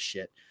worth of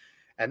shit.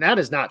 And that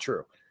is not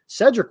true.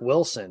 Cedric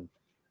Wilson,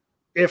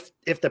 if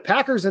the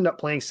Packers end up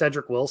playing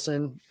Cedric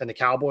Wilson and the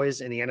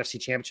Cowboys in the NFC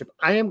Championship,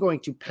 I am going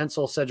to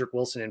pencil Cedric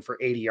Wilson in for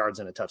 80 yards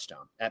and a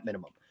touchdown at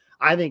minimum.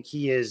 I think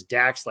he is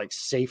Dak's like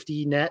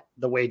safety net,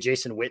 the way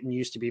Jason Witten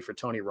used to be for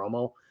Tony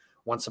Romo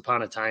once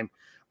upon a time.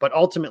 But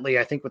ultimately,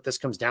 I think what this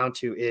comes down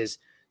to is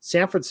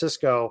San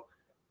Francisco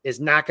is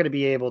not going to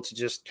be able to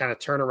just kind of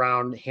turn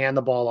around, hand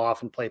the ball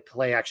off, and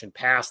play action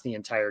pass the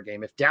entire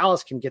game. If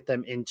Dallas can get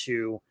them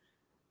into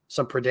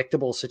some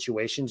predictable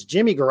situations,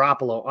 Jimmy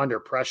Garoppolo under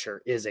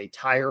pressure is a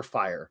tire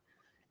fire.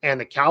 And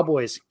the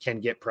Cowboys can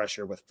get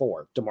pressure with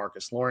 4.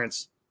 DeMarcus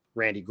Lawrence,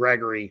 Randy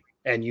Gregory,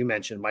 and you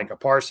mentioned Micah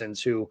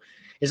Parsons, who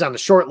is on the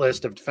short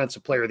list of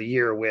Defensive Player of the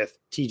Year with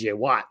TJ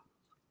Watt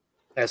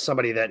as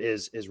somebody that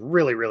is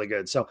really, really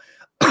good. So,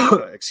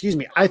 excuse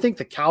me, I think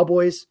the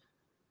Cowboys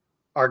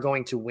are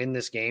going to win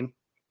this game.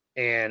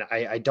 And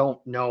I don't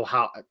know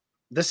how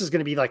this is going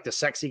to be like the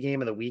sexy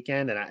game of the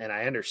weekend. And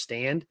I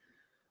understand,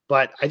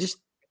 but I just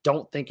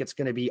don't think it's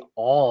going to be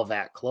all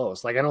that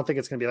close. Like, I don't think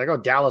it's going to be like,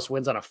 oh, Dallas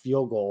wins on a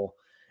field goal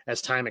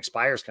as time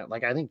expires.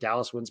 Like, I think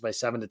Dallas wins by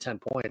 7 to 10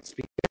 points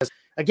because,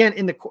 again,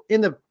 in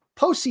the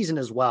postseason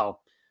as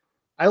well,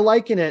 I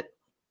liken it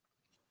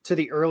to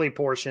the early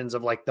portions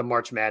of like the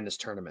March Madness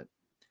tournament.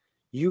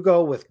 You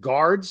go with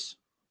guards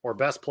or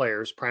best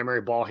players,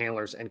 primary ball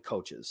handlers, and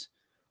coaches.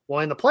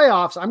 Well, in the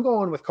playoffs, I'm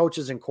going with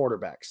coaches and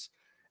quarterbacks.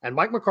 And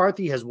Mike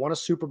McCarthy has won a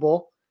Super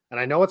Bowl. And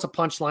I know it's a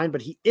punchline,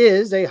 but he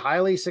is a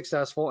highly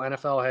successful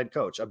NFL head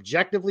coach.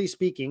 Objectively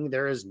speaking,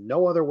 there is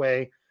no other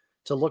way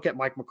to look at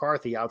Mike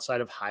McCarthy outside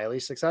of highly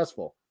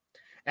successful.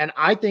 And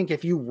I think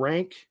if you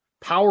rank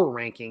power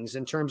rankings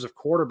in terms of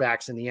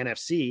quarterbacks in the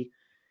NFC,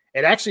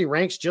 it actually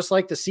ranks just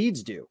like the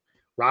seeds do.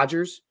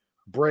 Rodgers,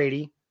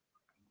 Brady,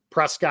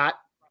 Prescott,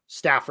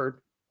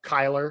 Stafford,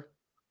 Kyler,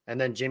 and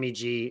then Jimmy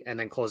G, and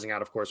then closing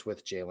out, of course,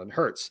 with Jalen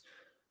Hurts.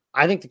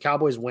 I think the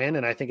Cowboys win,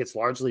 and I think it's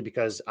largely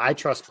because I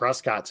trust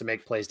Prescott to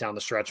make plays down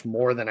the stretch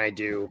more than I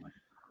do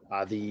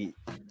the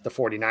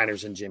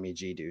 49ers and Jimmy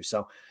G do.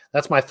 So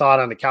that's my thought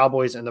on the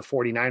Cowboys and the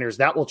 49ers.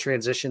 That will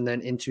transition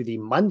then into the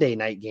Monday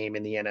night game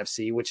in the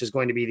NFC, which is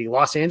going to be the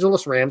Los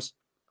Angeles Rams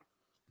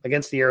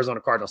against the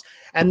Arizona Cardinals.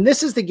 And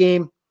this is the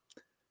game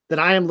that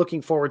I am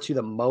looking forward to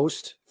the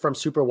most from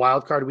Super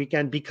Wildcard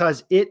Weekend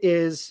because it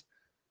is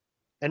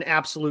an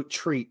absolute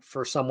treat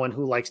for someone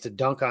who likes to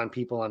dunk on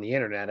people on the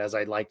internet, as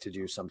I like to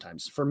do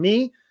sometimes. For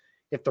me,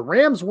 if the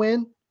Rams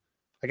win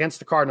against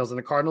the Cardinals and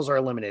the Cardinals are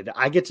eliminated,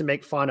 I get to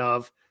make fun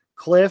of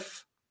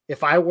Cliff.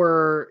 If I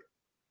looked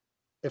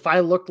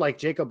like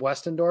Jacob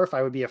Westendorf,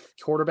 I would be a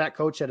quarterback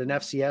coach at an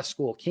FCS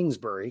school,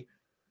 Kingsbury.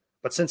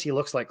 But since he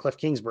looks like Cliff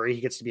Kingsbury,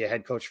 he gets to be a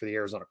head coach for the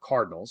Arizona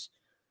Cardinals.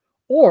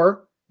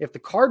 Or if the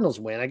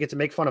Cardinals win, I get to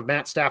make fun of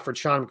Matt Stafford,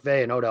 Sean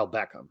McVay, and Odell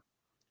Beckham.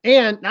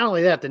 And not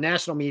only that, the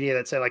national media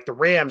that say like the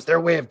Rams,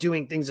 their way of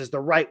doing things is the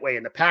right way,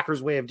 and the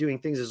Packers' way of doing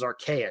things is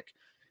archaic.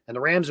 And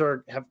the Rams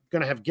are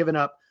going to have given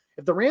up.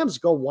 If the Rams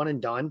go one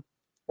and done,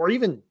 or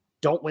even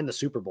don't win the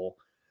Super Bowl,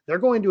 they're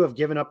going to have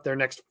given up their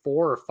next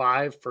 4 or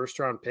 5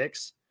 first-round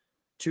picks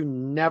to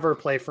never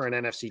play for an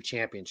NFC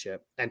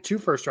championship and 2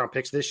 first-round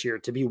picks this year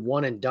to be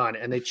one and done.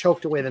 And they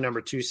choked away the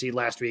number 2 seed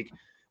last week,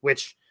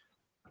 which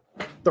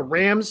the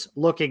Rams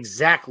look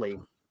exactly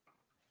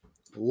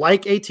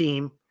like a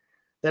team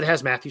that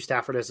has Matthew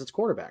Stafford as its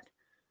quarterback.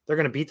 They're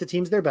going to beat the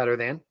teams they're better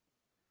than.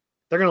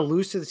 They're going to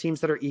lose to the teams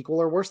that are equal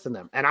or worse than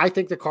them. And I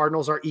think the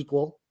Cardinals are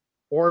equal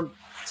or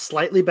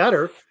slightly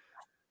better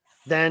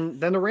than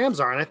the Rams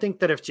are. And I think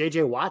that if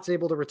J.J. Watt's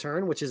able to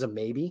return, which is a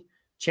maybe,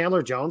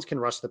 Chandler Jones can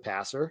rush the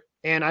passer.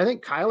 And I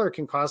think Kyler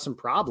can cause some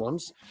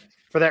problems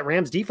for that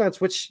Rams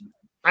defense, which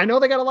I know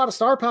they got a lot of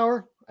star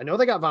power. I know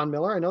they got Von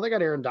Miller. I know they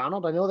got Aaron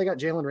Donald. I know they got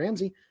Jalen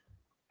Ramsey.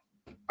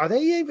 Are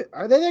they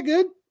that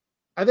good?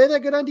 Are they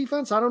that good on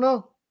defense? I don't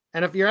know.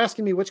 And if you're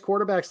asking me which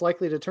quarterback's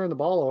likely to turn the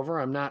ball over,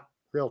 I'm not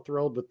real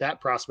thrilled with that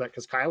prospect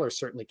because Kyler's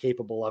certainly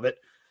capable of it.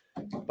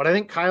 But I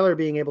think Kyler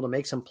being able to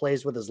make some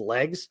plays with his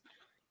legs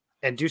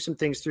and do some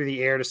things through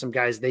the air to some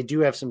guys. They do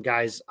have some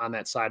guys on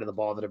that side of the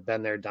ball that have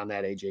been there, done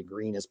that. AJ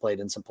Green has played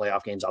in some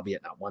playoff games,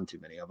 albeit not one too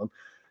many of them.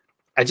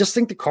 I just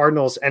think the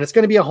Cardinals, and it's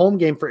going to be a home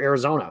game for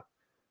Arizona.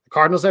 The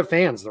Cardinals have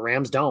fans. The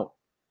Rams don't.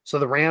 So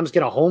the Rams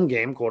get a home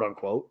game, quote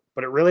unquote,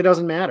 but it really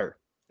doesn't matter.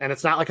 And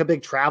it's not like a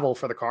big travel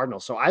for the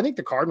Cardinals. So I think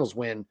the Cardinals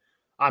win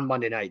on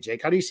Monday night.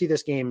 Jake, how do you see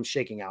this game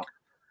shaking out?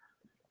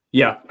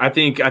 Yeah, I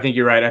think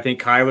you're right. I think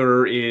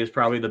Kyler is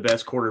probably the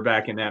best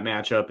quarterback in that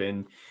matchup.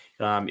 And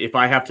if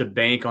I have to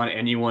bank on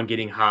anyone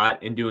getting hot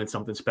and doing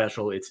something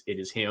special, it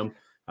is him.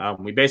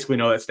 We basically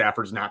know that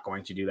Stafford's not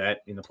going to do that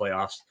in the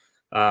playoffs.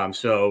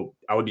 So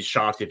I would be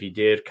shocked if he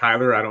did.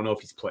 Kyler, I don't know if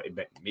he's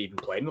even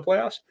played in the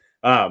playoffs.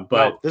 But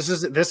no, this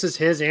is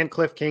his and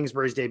Cliff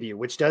Kingsbury's debut,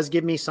 which does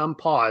give me some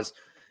pause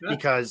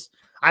because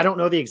I don't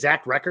know the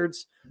exact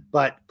records,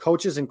 but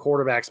coaches and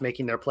quarterbacks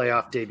making their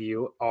playoff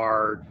debut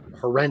are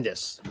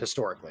horrendous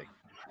historically.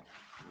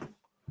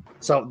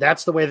 So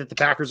that's the way that the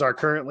Packers are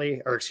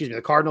currently, or excuse me,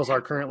 the Cardinals are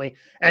currently.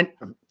 And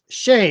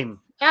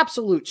shame,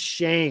 absolute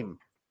shame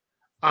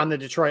on the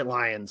Detroit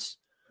Lions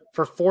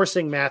for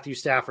forcing Matthew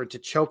Stafford to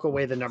choke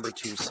away the number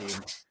 2 seed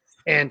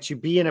and to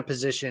be in a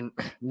position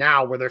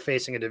now where they're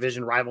facing a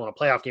division rival in a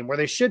playoff game where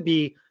they should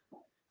be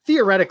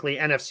theoretically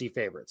NFC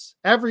favorites.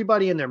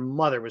 Everybody and their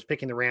mother was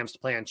picking the Rams to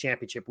play on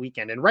championship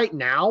weekend. And right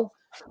now,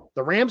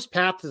 the Rams'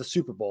 path to the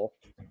Super Bowl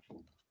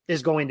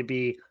is going to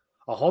be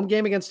a home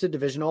game against a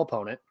divisional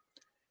opponent.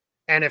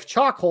 And if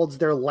chalk holds,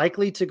 they're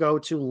likely to go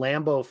to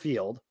Lambeau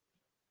Field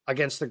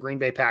against the Green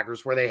Bay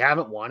Packers, where they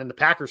haven't won. And the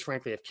Packers,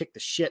 frankly, have kicked the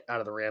shit out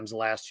of the Rams the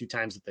last 2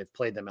 times that they've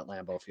played them at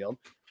Lambeau Field.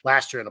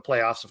 Last year in the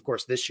playoffs, of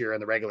course, this year in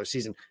the regular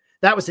season.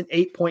 That was an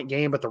 8-point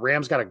game, but the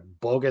Rams got a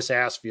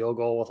bogus-ass field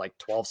goal with like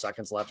 12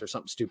 seconds left or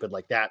something stupid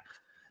like that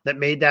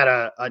made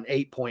that an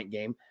 8-point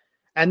game.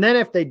 And then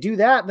if they do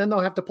that, then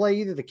they'll have to play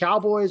either the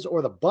Cowboys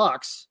or the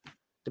Bucks,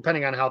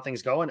 depending on how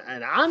things go.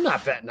 And I'm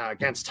not betting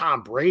against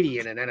Tom Brady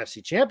in an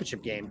NFC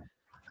championship game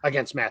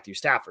against Matthew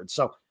Stafford.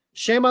 So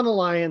shame on the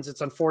Lions.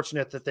 It's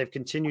unfortunate that they've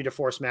continued to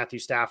force Matthew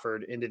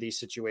Stafford into these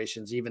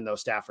situations, even though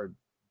Stafford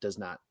does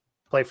not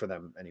play for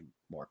them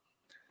anymore.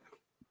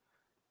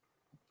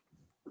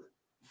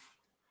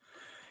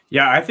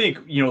 Yeah, I think,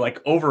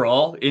 like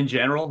overall, in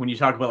general, when you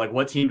talk about like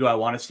what team do I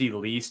want to see the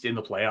least in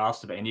the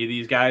playoffs of any of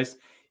these guys,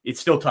 it's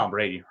still Tom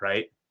Brady,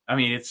 right? I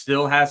mean, it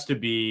still has to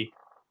be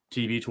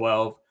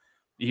TB12,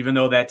 even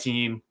though that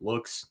team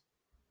looks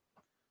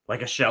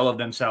like a shell of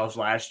themselves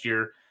last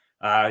year.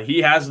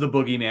 He has the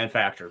boogeyman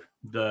factor.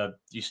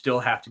 You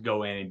still have to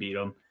go in and beat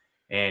him.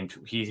 And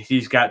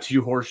he's got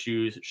 2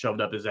 horseshoes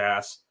shoved up his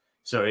ass.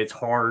 So it's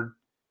hard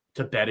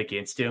to bet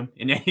against him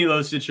in any of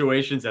those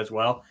situations as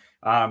well.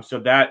 So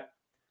that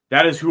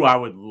is who I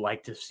would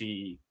like to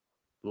see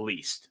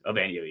least of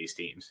any of these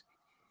teams.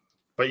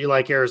 But you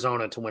like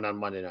Arizona to win on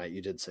Monday night.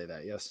 You did say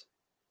that, yes?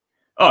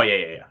 Oh,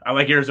 yeah. I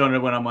like Arizona to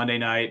win on Monday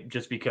night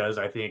just because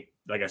I think,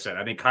 like I said,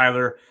 I think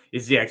Kyler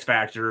is the X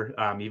factor.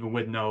 Even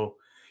with no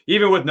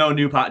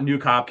new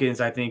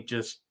Hopkins, I think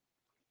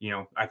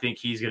I think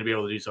he's going to be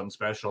able to do something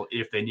special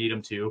if they need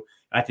him to.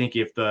 I think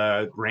if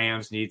the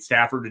Rams need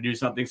Stafford to do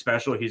something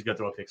special, he's going to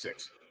throw a pick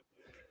 6.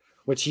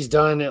 Which he's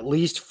done at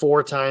least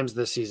 4 times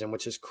this season,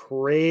 which is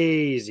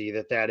crazy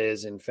that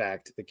is, in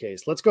fact, the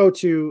case. Let's go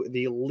to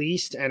the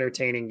least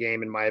entertaining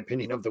game, in my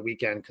opinion, of the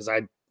weekend, because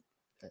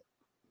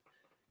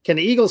can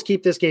the Eagles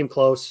keep this game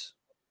close?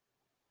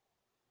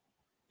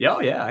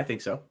 Yeah, I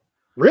think so.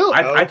 Really?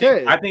 I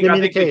think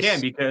they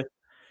can, because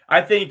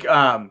I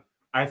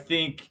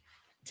think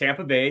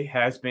Tampa Bay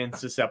has been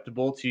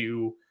susceptible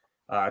to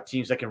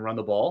teams that can run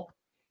the ball,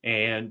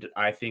 and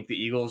I think the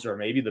Eagles are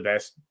maybe the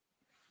best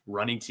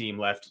running team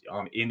left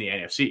in the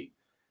NFC.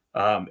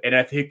 And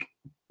I think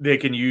they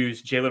can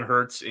use Jalen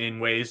Hurts in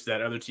ways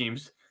that other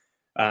teams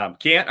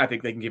can't. I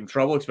think they can give him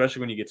trouble, especially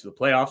when you get to the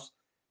playoffs.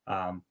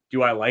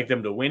 Do I like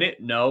them to win it?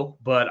 No,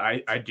 but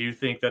I do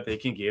think that they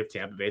can give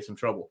Tampa Bay some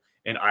trouble.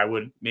 And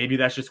maybe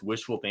that's just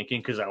wishful thinking,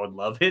 because I would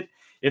love it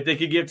if they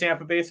could give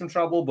Tampa Bay some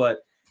trouble.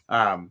 But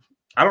I'm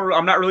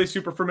not really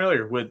super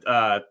familiar with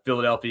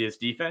Philadelphia's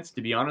defense,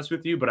 to be honest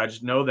with you, but I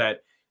just know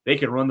that they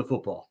can run the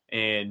football,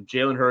 and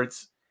Jalen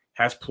Hurts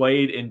has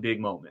played in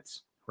big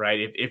moments.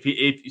 right? If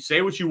you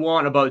say what you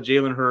want about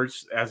Jalen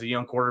Hurts as a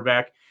young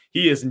quarterback,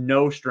 he is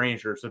no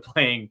stranger to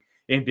playing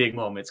in big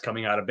moments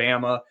coming out of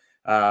Bama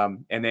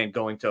and then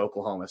going to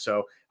Oklahoma.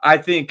 So I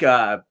think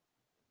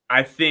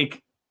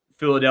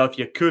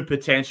Philadelphia could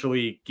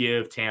potentially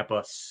give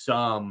Tampa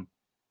some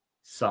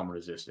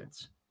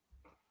resistance.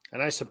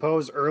 And I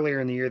suppose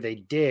earlier in the year they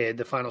did.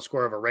 The final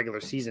score of a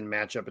regular season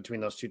matchup between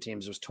those two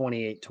teams was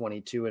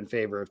 28-22 in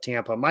favor of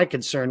Tampa. My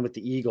concern with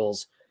the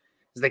Eagles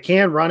is they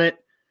can run it.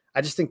 I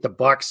just think the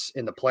Bucs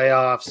in the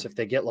playoffs, if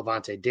they get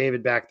Levante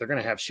David back, they're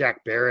going to have Shaq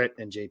Barrett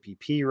and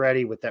JPP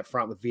ready with that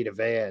front with Vita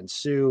Vea and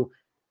Sue.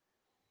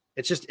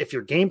 It's just, if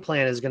your game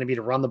plan is going to be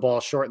to run the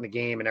ball, shorten the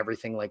game and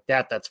everything like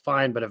that, that's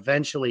fine. But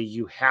eventually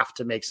you have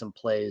to make some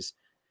plays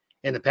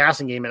in the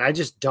passing game. And I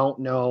just don't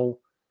know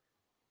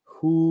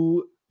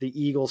who the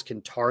Eagles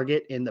can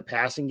target in the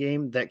passing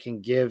game that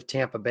can give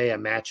Tampa Bay a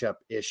matchup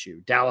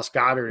issue. Dallas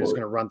Goedert is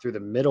going to run through the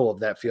middle of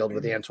that field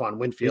with Antoine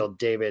Winfield,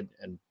 David,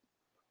 and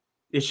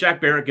is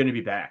Shaq Barrett going to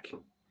be back?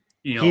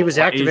 He was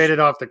activated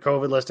off the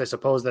COVID list. I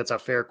suppose that's a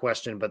fair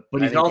question, but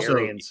he's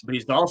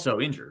also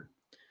injured.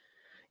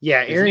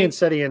 Yeah, Arians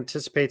said he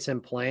anticipates him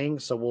playing,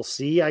 so we'll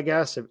see, I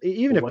guess. If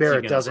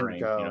Barrett doesn't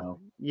go.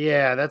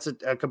 Yeah, that's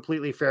a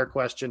completely fair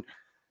question.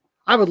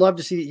 I would love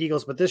to see the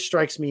Eagles, but this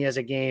strikes me as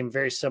a game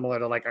very similar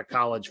to like a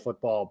college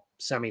football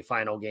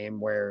semifinal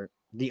game where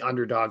the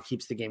underdog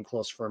keeps the game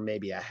close for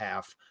maybe a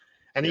half.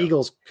 And the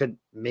Eagles could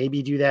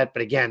maybe do that.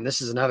 But again,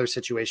 this is another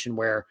situation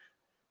where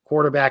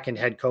quarterback and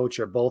head coach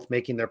are both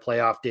making their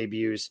playoff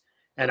debuts.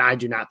 And I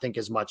do not think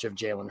as much of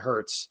Jalen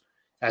Hurts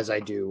as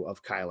I do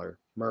of Kyler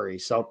Murray.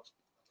 So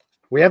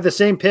we have the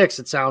same picks,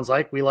 it sounds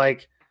like. We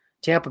like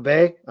Tampa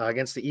Bay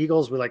against the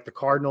Eagles. We like the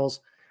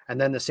Cardinals. And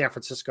then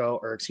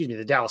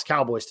the Dallas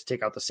Cowboys to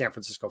take out the San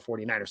Francisco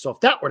 49ers. So if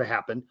that were to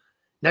happen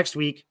next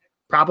week,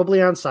 probably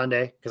on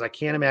Sunday, because I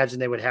can't imagine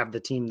they would have the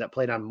team that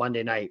played on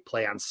Monday night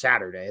play on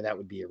Saturday. That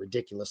would be a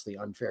ridiculously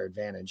unfair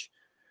advantage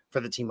for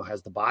the team who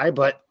has the bye.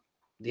 But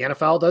the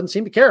NFL doesn't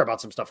seem to care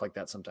about some stuff like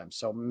that sometimes.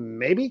 So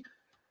maybe,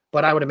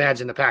 but I would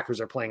imagine the Packers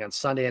are playing on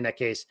Sunday in that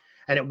case,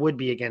 and it would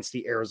be against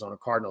the Arizona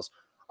Cardinals.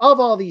 Of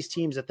all these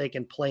teams that they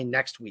can play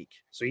next week,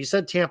 so you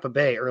said Tampa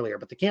Bay earlier,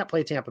 but they can't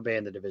play Tampa Bay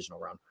in the divisional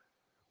round.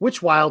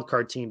 Which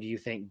wildcard team do you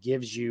think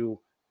gives you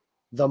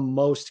the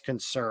most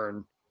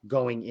concern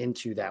going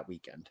into that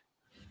weekend?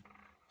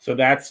 So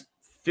that's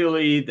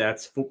Philly,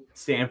 that's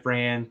San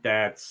Fran,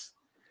 that's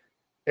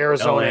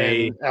Arizona,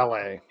 and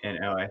LA.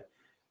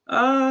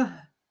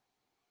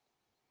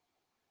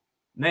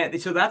 Man,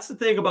 so that's the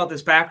thing about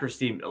this Packers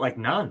team. Like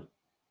none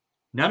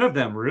of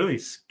them really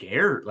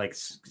scare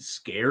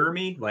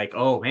me. Like,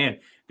 oh man,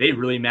 they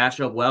really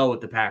match up well with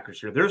the Packers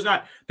here. There's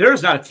not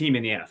a team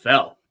in the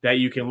NFL that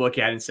you can look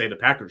at and say the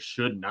Packers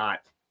should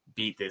not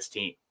beat this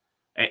team.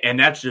 And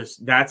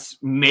that's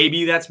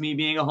maybe me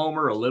being a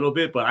homer a little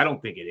bit, but I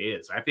don't think it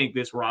is. I think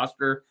this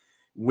roster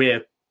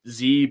with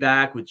Z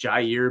back, with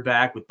Jair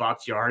back, with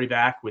Bakhtiari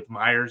back, with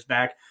Myers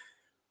back,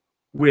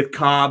 with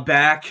Cobb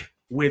back,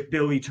 with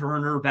Billy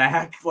Turner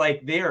back,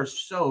 like they are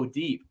so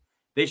deep.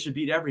 They should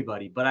beat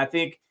everybody. But I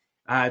think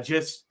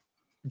just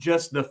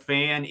the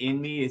fan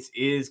in me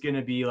is going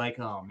to be like,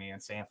 oh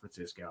man, San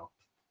Francisco.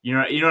 You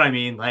know what I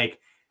mean? Like,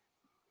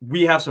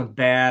 we have some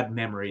bad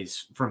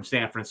memories from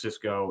San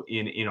Francisco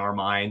in our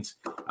minds.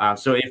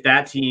 So if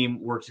that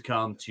team were to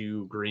come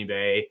to Green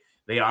Bay,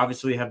 they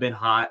obviously have been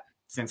hot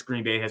since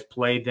Green Bay has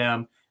played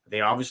them.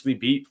 They obviously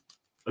beat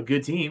a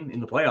good team in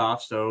the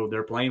playoffs, so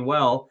they're playing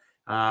well.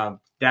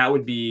 That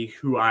would be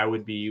who I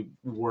would be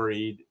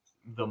worried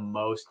the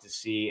most to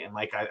see. And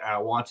like, I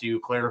want to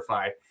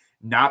clarify,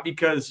 not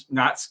because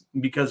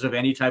of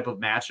any type of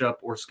matchup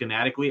or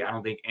schematically. I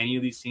don't think any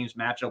of these teams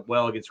match up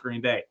well against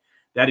Green Bay.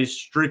 That is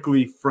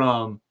strictly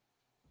from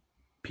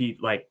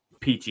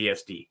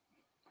PTSD.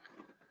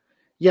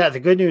 Yeah,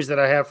 the good news that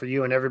I have for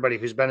you and everybody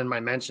who's been in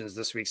my mentions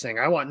this week saying,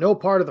 I want no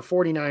part of the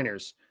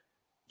 49ers.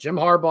 Jim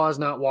Harbaugh is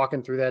not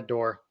walking through that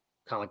door.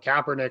 Colin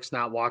Kaepernick's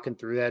not walking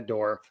through that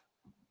door.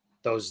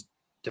 Those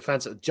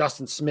defensive,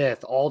 Justin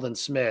Smith, Aldon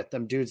Smith,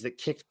 them dudes that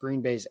kicked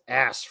Green Bay's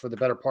ass for the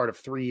better part of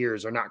 3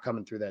 years are not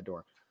coming through that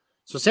door.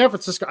 So San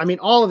Francisco, I mean,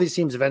 all of these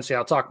teams eventually,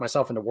 I'll talk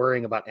myself into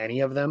worrying about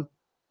any of them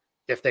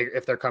if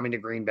they're coming to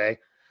Green Bay.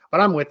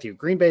 But I'm with you.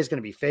 Green Bay is going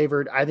to be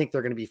favored. I think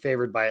they're going to be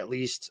favored by at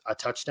least a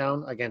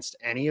touchdown against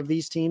any of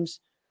these teams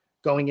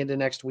going into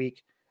next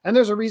week. And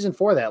there's a reason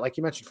for that. Like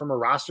you mentioned, from a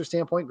roster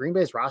standpoint, Green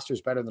Bay's roster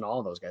is better than all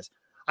of those guys.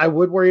 I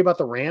would worry about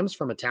the Rams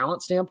from a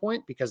talent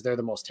standpoint because they're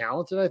the most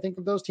talented, I think,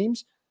 of those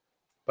teams.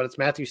 But it's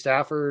Matthew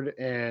Stafford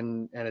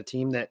and a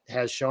team that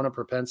has shown a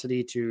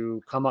propensity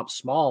to come up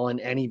small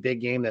in any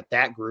big game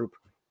that group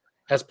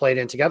has played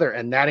in together.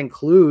 And that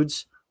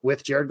includes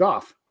with Jared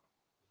Goff.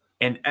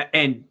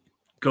 And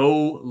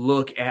go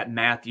look at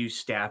Matthew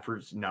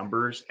Stafford's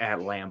numbers at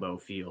Lambeau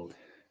Field.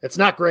 It's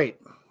not great.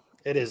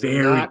 It is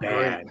very not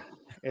bad. Great.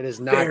 It is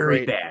not very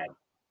great. bad.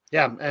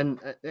 Yeah, and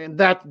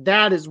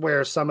that is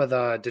where some of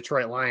the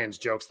Detroit Lions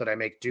jokes that I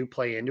make do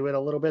play into it a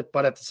little bit.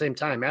 But at the same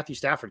time, Matthew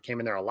Stafford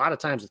came in there a lot of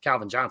times with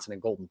Calvin Johnson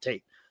and Golden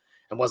Tate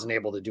and wasn't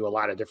able to do a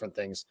lot of different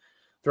things.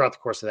 throughout the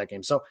course of that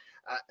game. So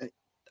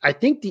I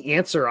think the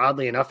answer,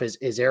 oddly enough,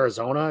 is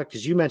Arizona,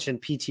 because you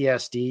mentioned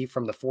PTSD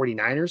from the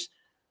 49ers.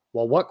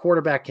 Well, what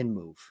quarterback can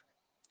move?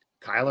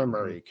 Kyler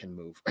Murray can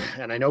move.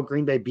 And I know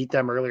Green Bay beat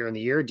them earlier in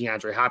the year.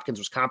 DeAndre Hopkins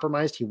was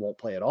compromised. He won't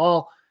play at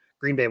all.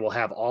 Green Bay will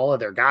have all of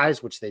their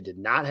guys, which they did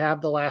not have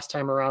the last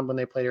time around when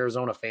they played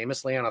Arizona,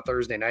 famously on a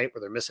Thursday night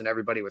where they're missing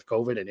everybody with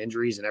COVID and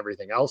injuries and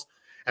everything else.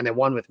 And they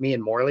won with me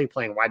and Morley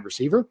playing wide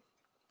receiver.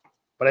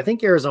 But I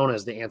think Arizona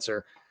is the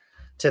answer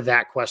to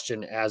that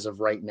question as of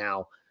right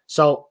now.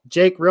 So,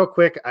 Jake, real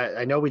quick,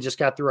 I know we just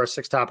got through our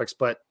 6 topics,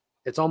 but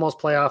it's almost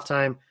playoff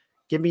time.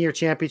 Give me your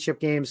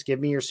championship games. Give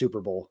me your Super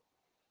Bowl.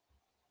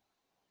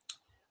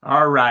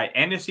 All right.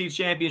 NFC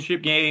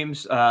Championship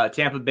games.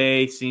 Tampa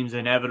Bay seems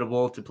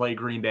inevitable to play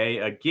Green Bay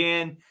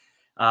again.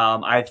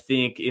 I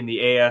think in the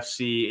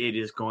AFC, it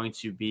is going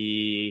to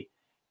be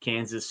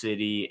Kansas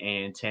City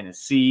and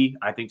Tennessee.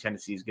 I think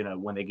Tennessee is going to,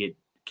 when they get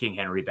King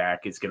Henry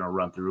back, it's going to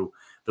run through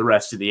the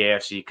rest of the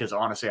AFC because,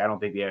 honestly, I don't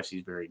think the AFC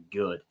is very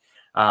good.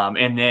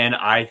 And then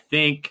I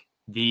think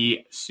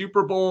the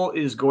Super Bowl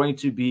is going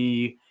to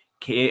be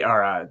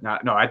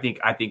I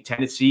think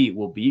Tennessee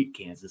will beat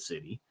Kansas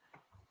City.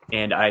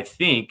 And I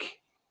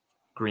think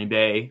Green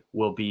Bay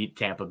will beat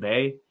Tampa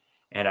Bay.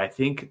 And I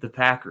think the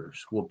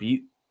Packers will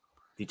beat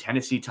the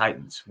Tennessee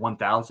Titans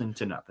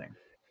 1,000-0.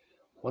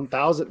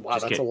 1,000? Wow,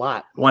 that's a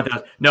lot.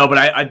 1,000. No,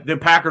 but the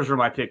Packers are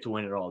my pick to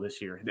win it all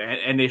this year.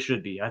 And they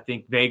should be. I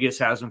think Vegas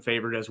has them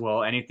favored as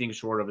well. Anything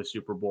short of a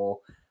Super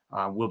Bowl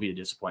will be a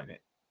disappointment.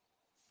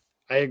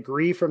 I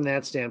agree from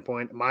that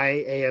standpoint. My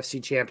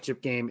AFC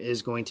Championship game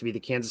is going to be the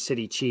Kansas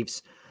City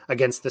Chiefs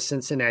against the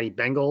Cincinnati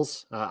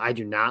Bengals. I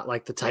do not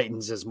like the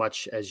Titans as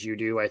much as you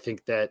do. I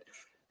think that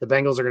the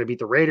Bengals are going to beat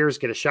the Raiders,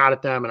 get a shot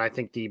at them, and I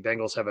think the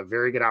Bengals have a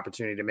very good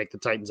opportunity to make the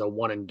Titans a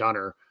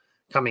one-and-doner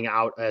coming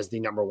out as the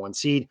number 1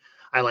 seed.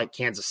 I like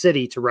Kansas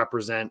City to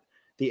represent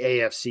the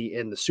AFC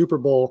in the Super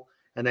Bowl,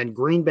 and then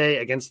Green Bay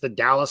against the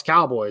Dallas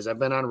Cowboys. I've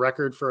been on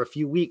record for a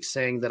few weeks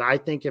saying that I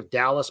think if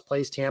Dallas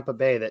plays Tampa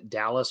Bay, that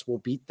Dallas will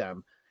beat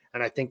them.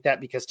 And I think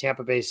that because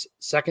Tampa Bay's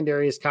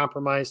secondary is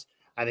compromised,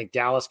 I think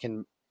Dallas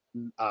can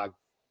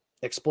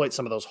exploit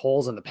some of those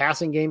holes in the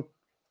passing game.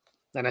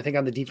 And I think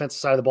on the defensive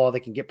side of the ball, they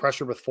can get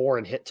pressure with 4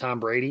 and hit Tom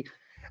Brady.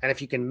 And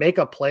if you can make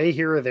a play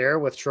here or there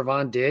with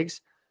Trevon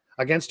Diggs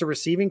against a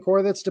receiving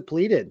core that's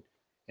depleted,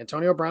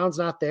 Antonio Brown's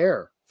not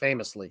there,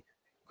 famously.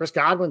 Chris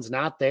Godwin's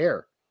not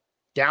there.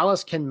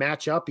 Dallas can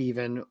match up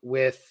even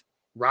with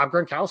Rob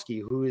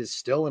Gronkowski, who is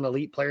still an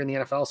elite player in the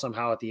NFL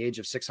somehow at the age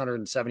of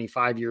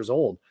 675 years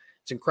old.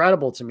 It's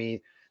incredible to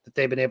me that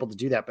they've been able to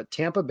do that. But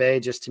Tampa Bay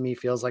just to me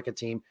feels like a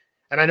team.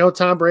 And I know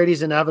Tom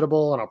Brady's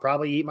inevitable and I'll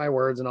probably eat my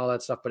words and all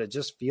that stuff, but it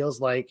just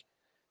feels like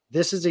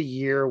this is a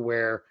year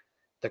where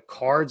the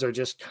cards are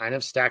just kind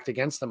of stacked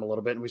against them a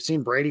little bit. And we've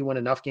seen Brady win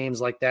enough games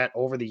like that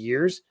over the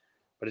years,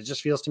 but it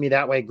just feels to me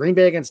that way. Green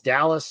Bay against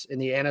Dallas in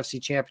the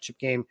NFC Championship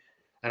game.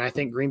 And I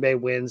think Green Bay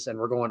wins, and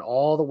we're going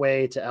all the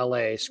way to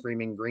LA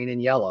screaming green and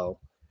yellow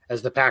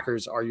as the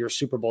Packers are your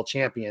Super Bowl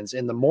champions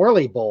in the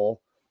Morley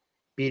Bowl,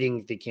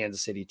 beating the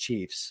Kansas City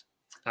Chiefs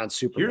on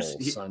Super Bowl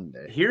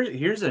Sunday.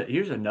 Here's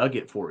a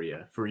nugget for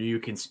you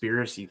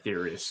conspiracy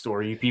theorists,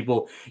 or you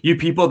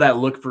people that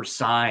look for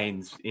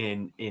signs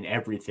in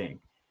everything.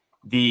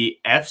 The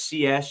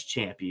FCS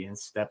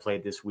champions that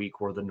played this week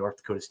were the North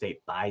Dakota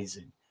State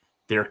Bison.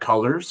 Their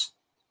colors,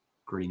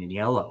 green and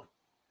yellow.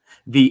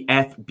 The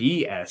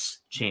FBS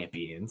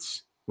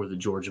champions were the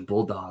Georgia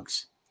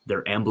Bulldogs.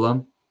 Their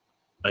emblem,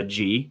 a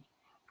G.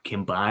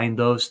 Combine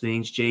those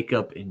things,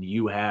 Jacob, and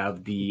you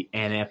have the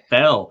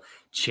NFL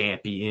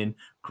champion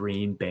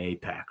Green Bay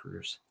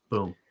Packers.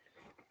 Boom.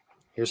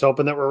 Here's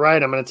hoping that we're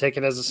right. I'm going to take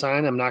it as a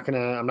sign. I'm not going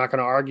to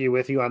argue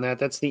with you on that.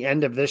 That's the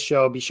end of this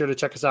show. Be sure to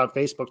check us out: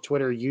 Facebook,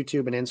 Twitter,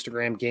 YouTube, and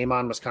Instagram. Game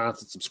On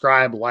Wisconsin.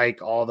 Subscribe,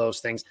 like, all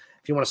those things.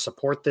 If you want to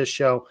support this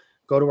show,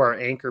 go to our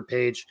Anchor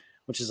page,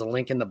 which is a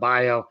link in the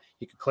bio.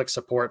 You can click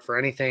support for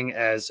anything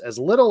as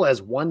little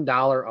as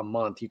 $1 a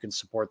month. You can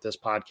support this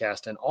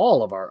podcast and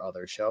all of our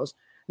other shows.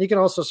 And you can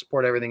also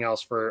support everything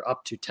else for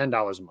up to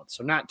 $10 a month.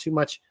 So not too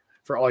much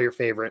for all your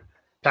favorite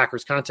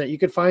Packers content. You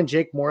can find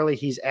Jake Morley.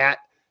 He's at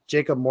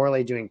Jacob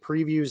Morley doing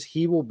previews.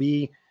 He will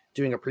be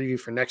doing a preview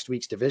for next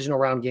week's divisional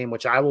round game,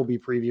 which I will be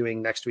previewing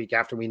next week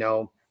after we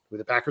know who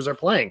the Packers are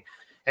playing.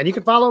 And you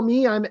can follow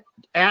me. I'm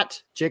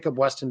at Jacob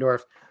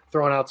Westendorf,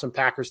 throwing out some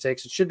Packers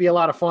takes. It should be a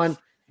lot of fun.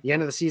 The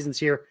end of the season's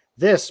here.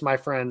 This, my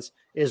friends,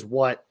 is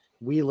what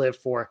we live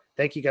for.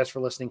 Thank you guys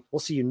for listening. We'll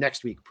see you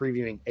next week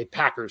previewing a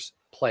Packers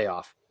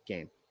playoff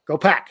game. Go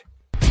Pack!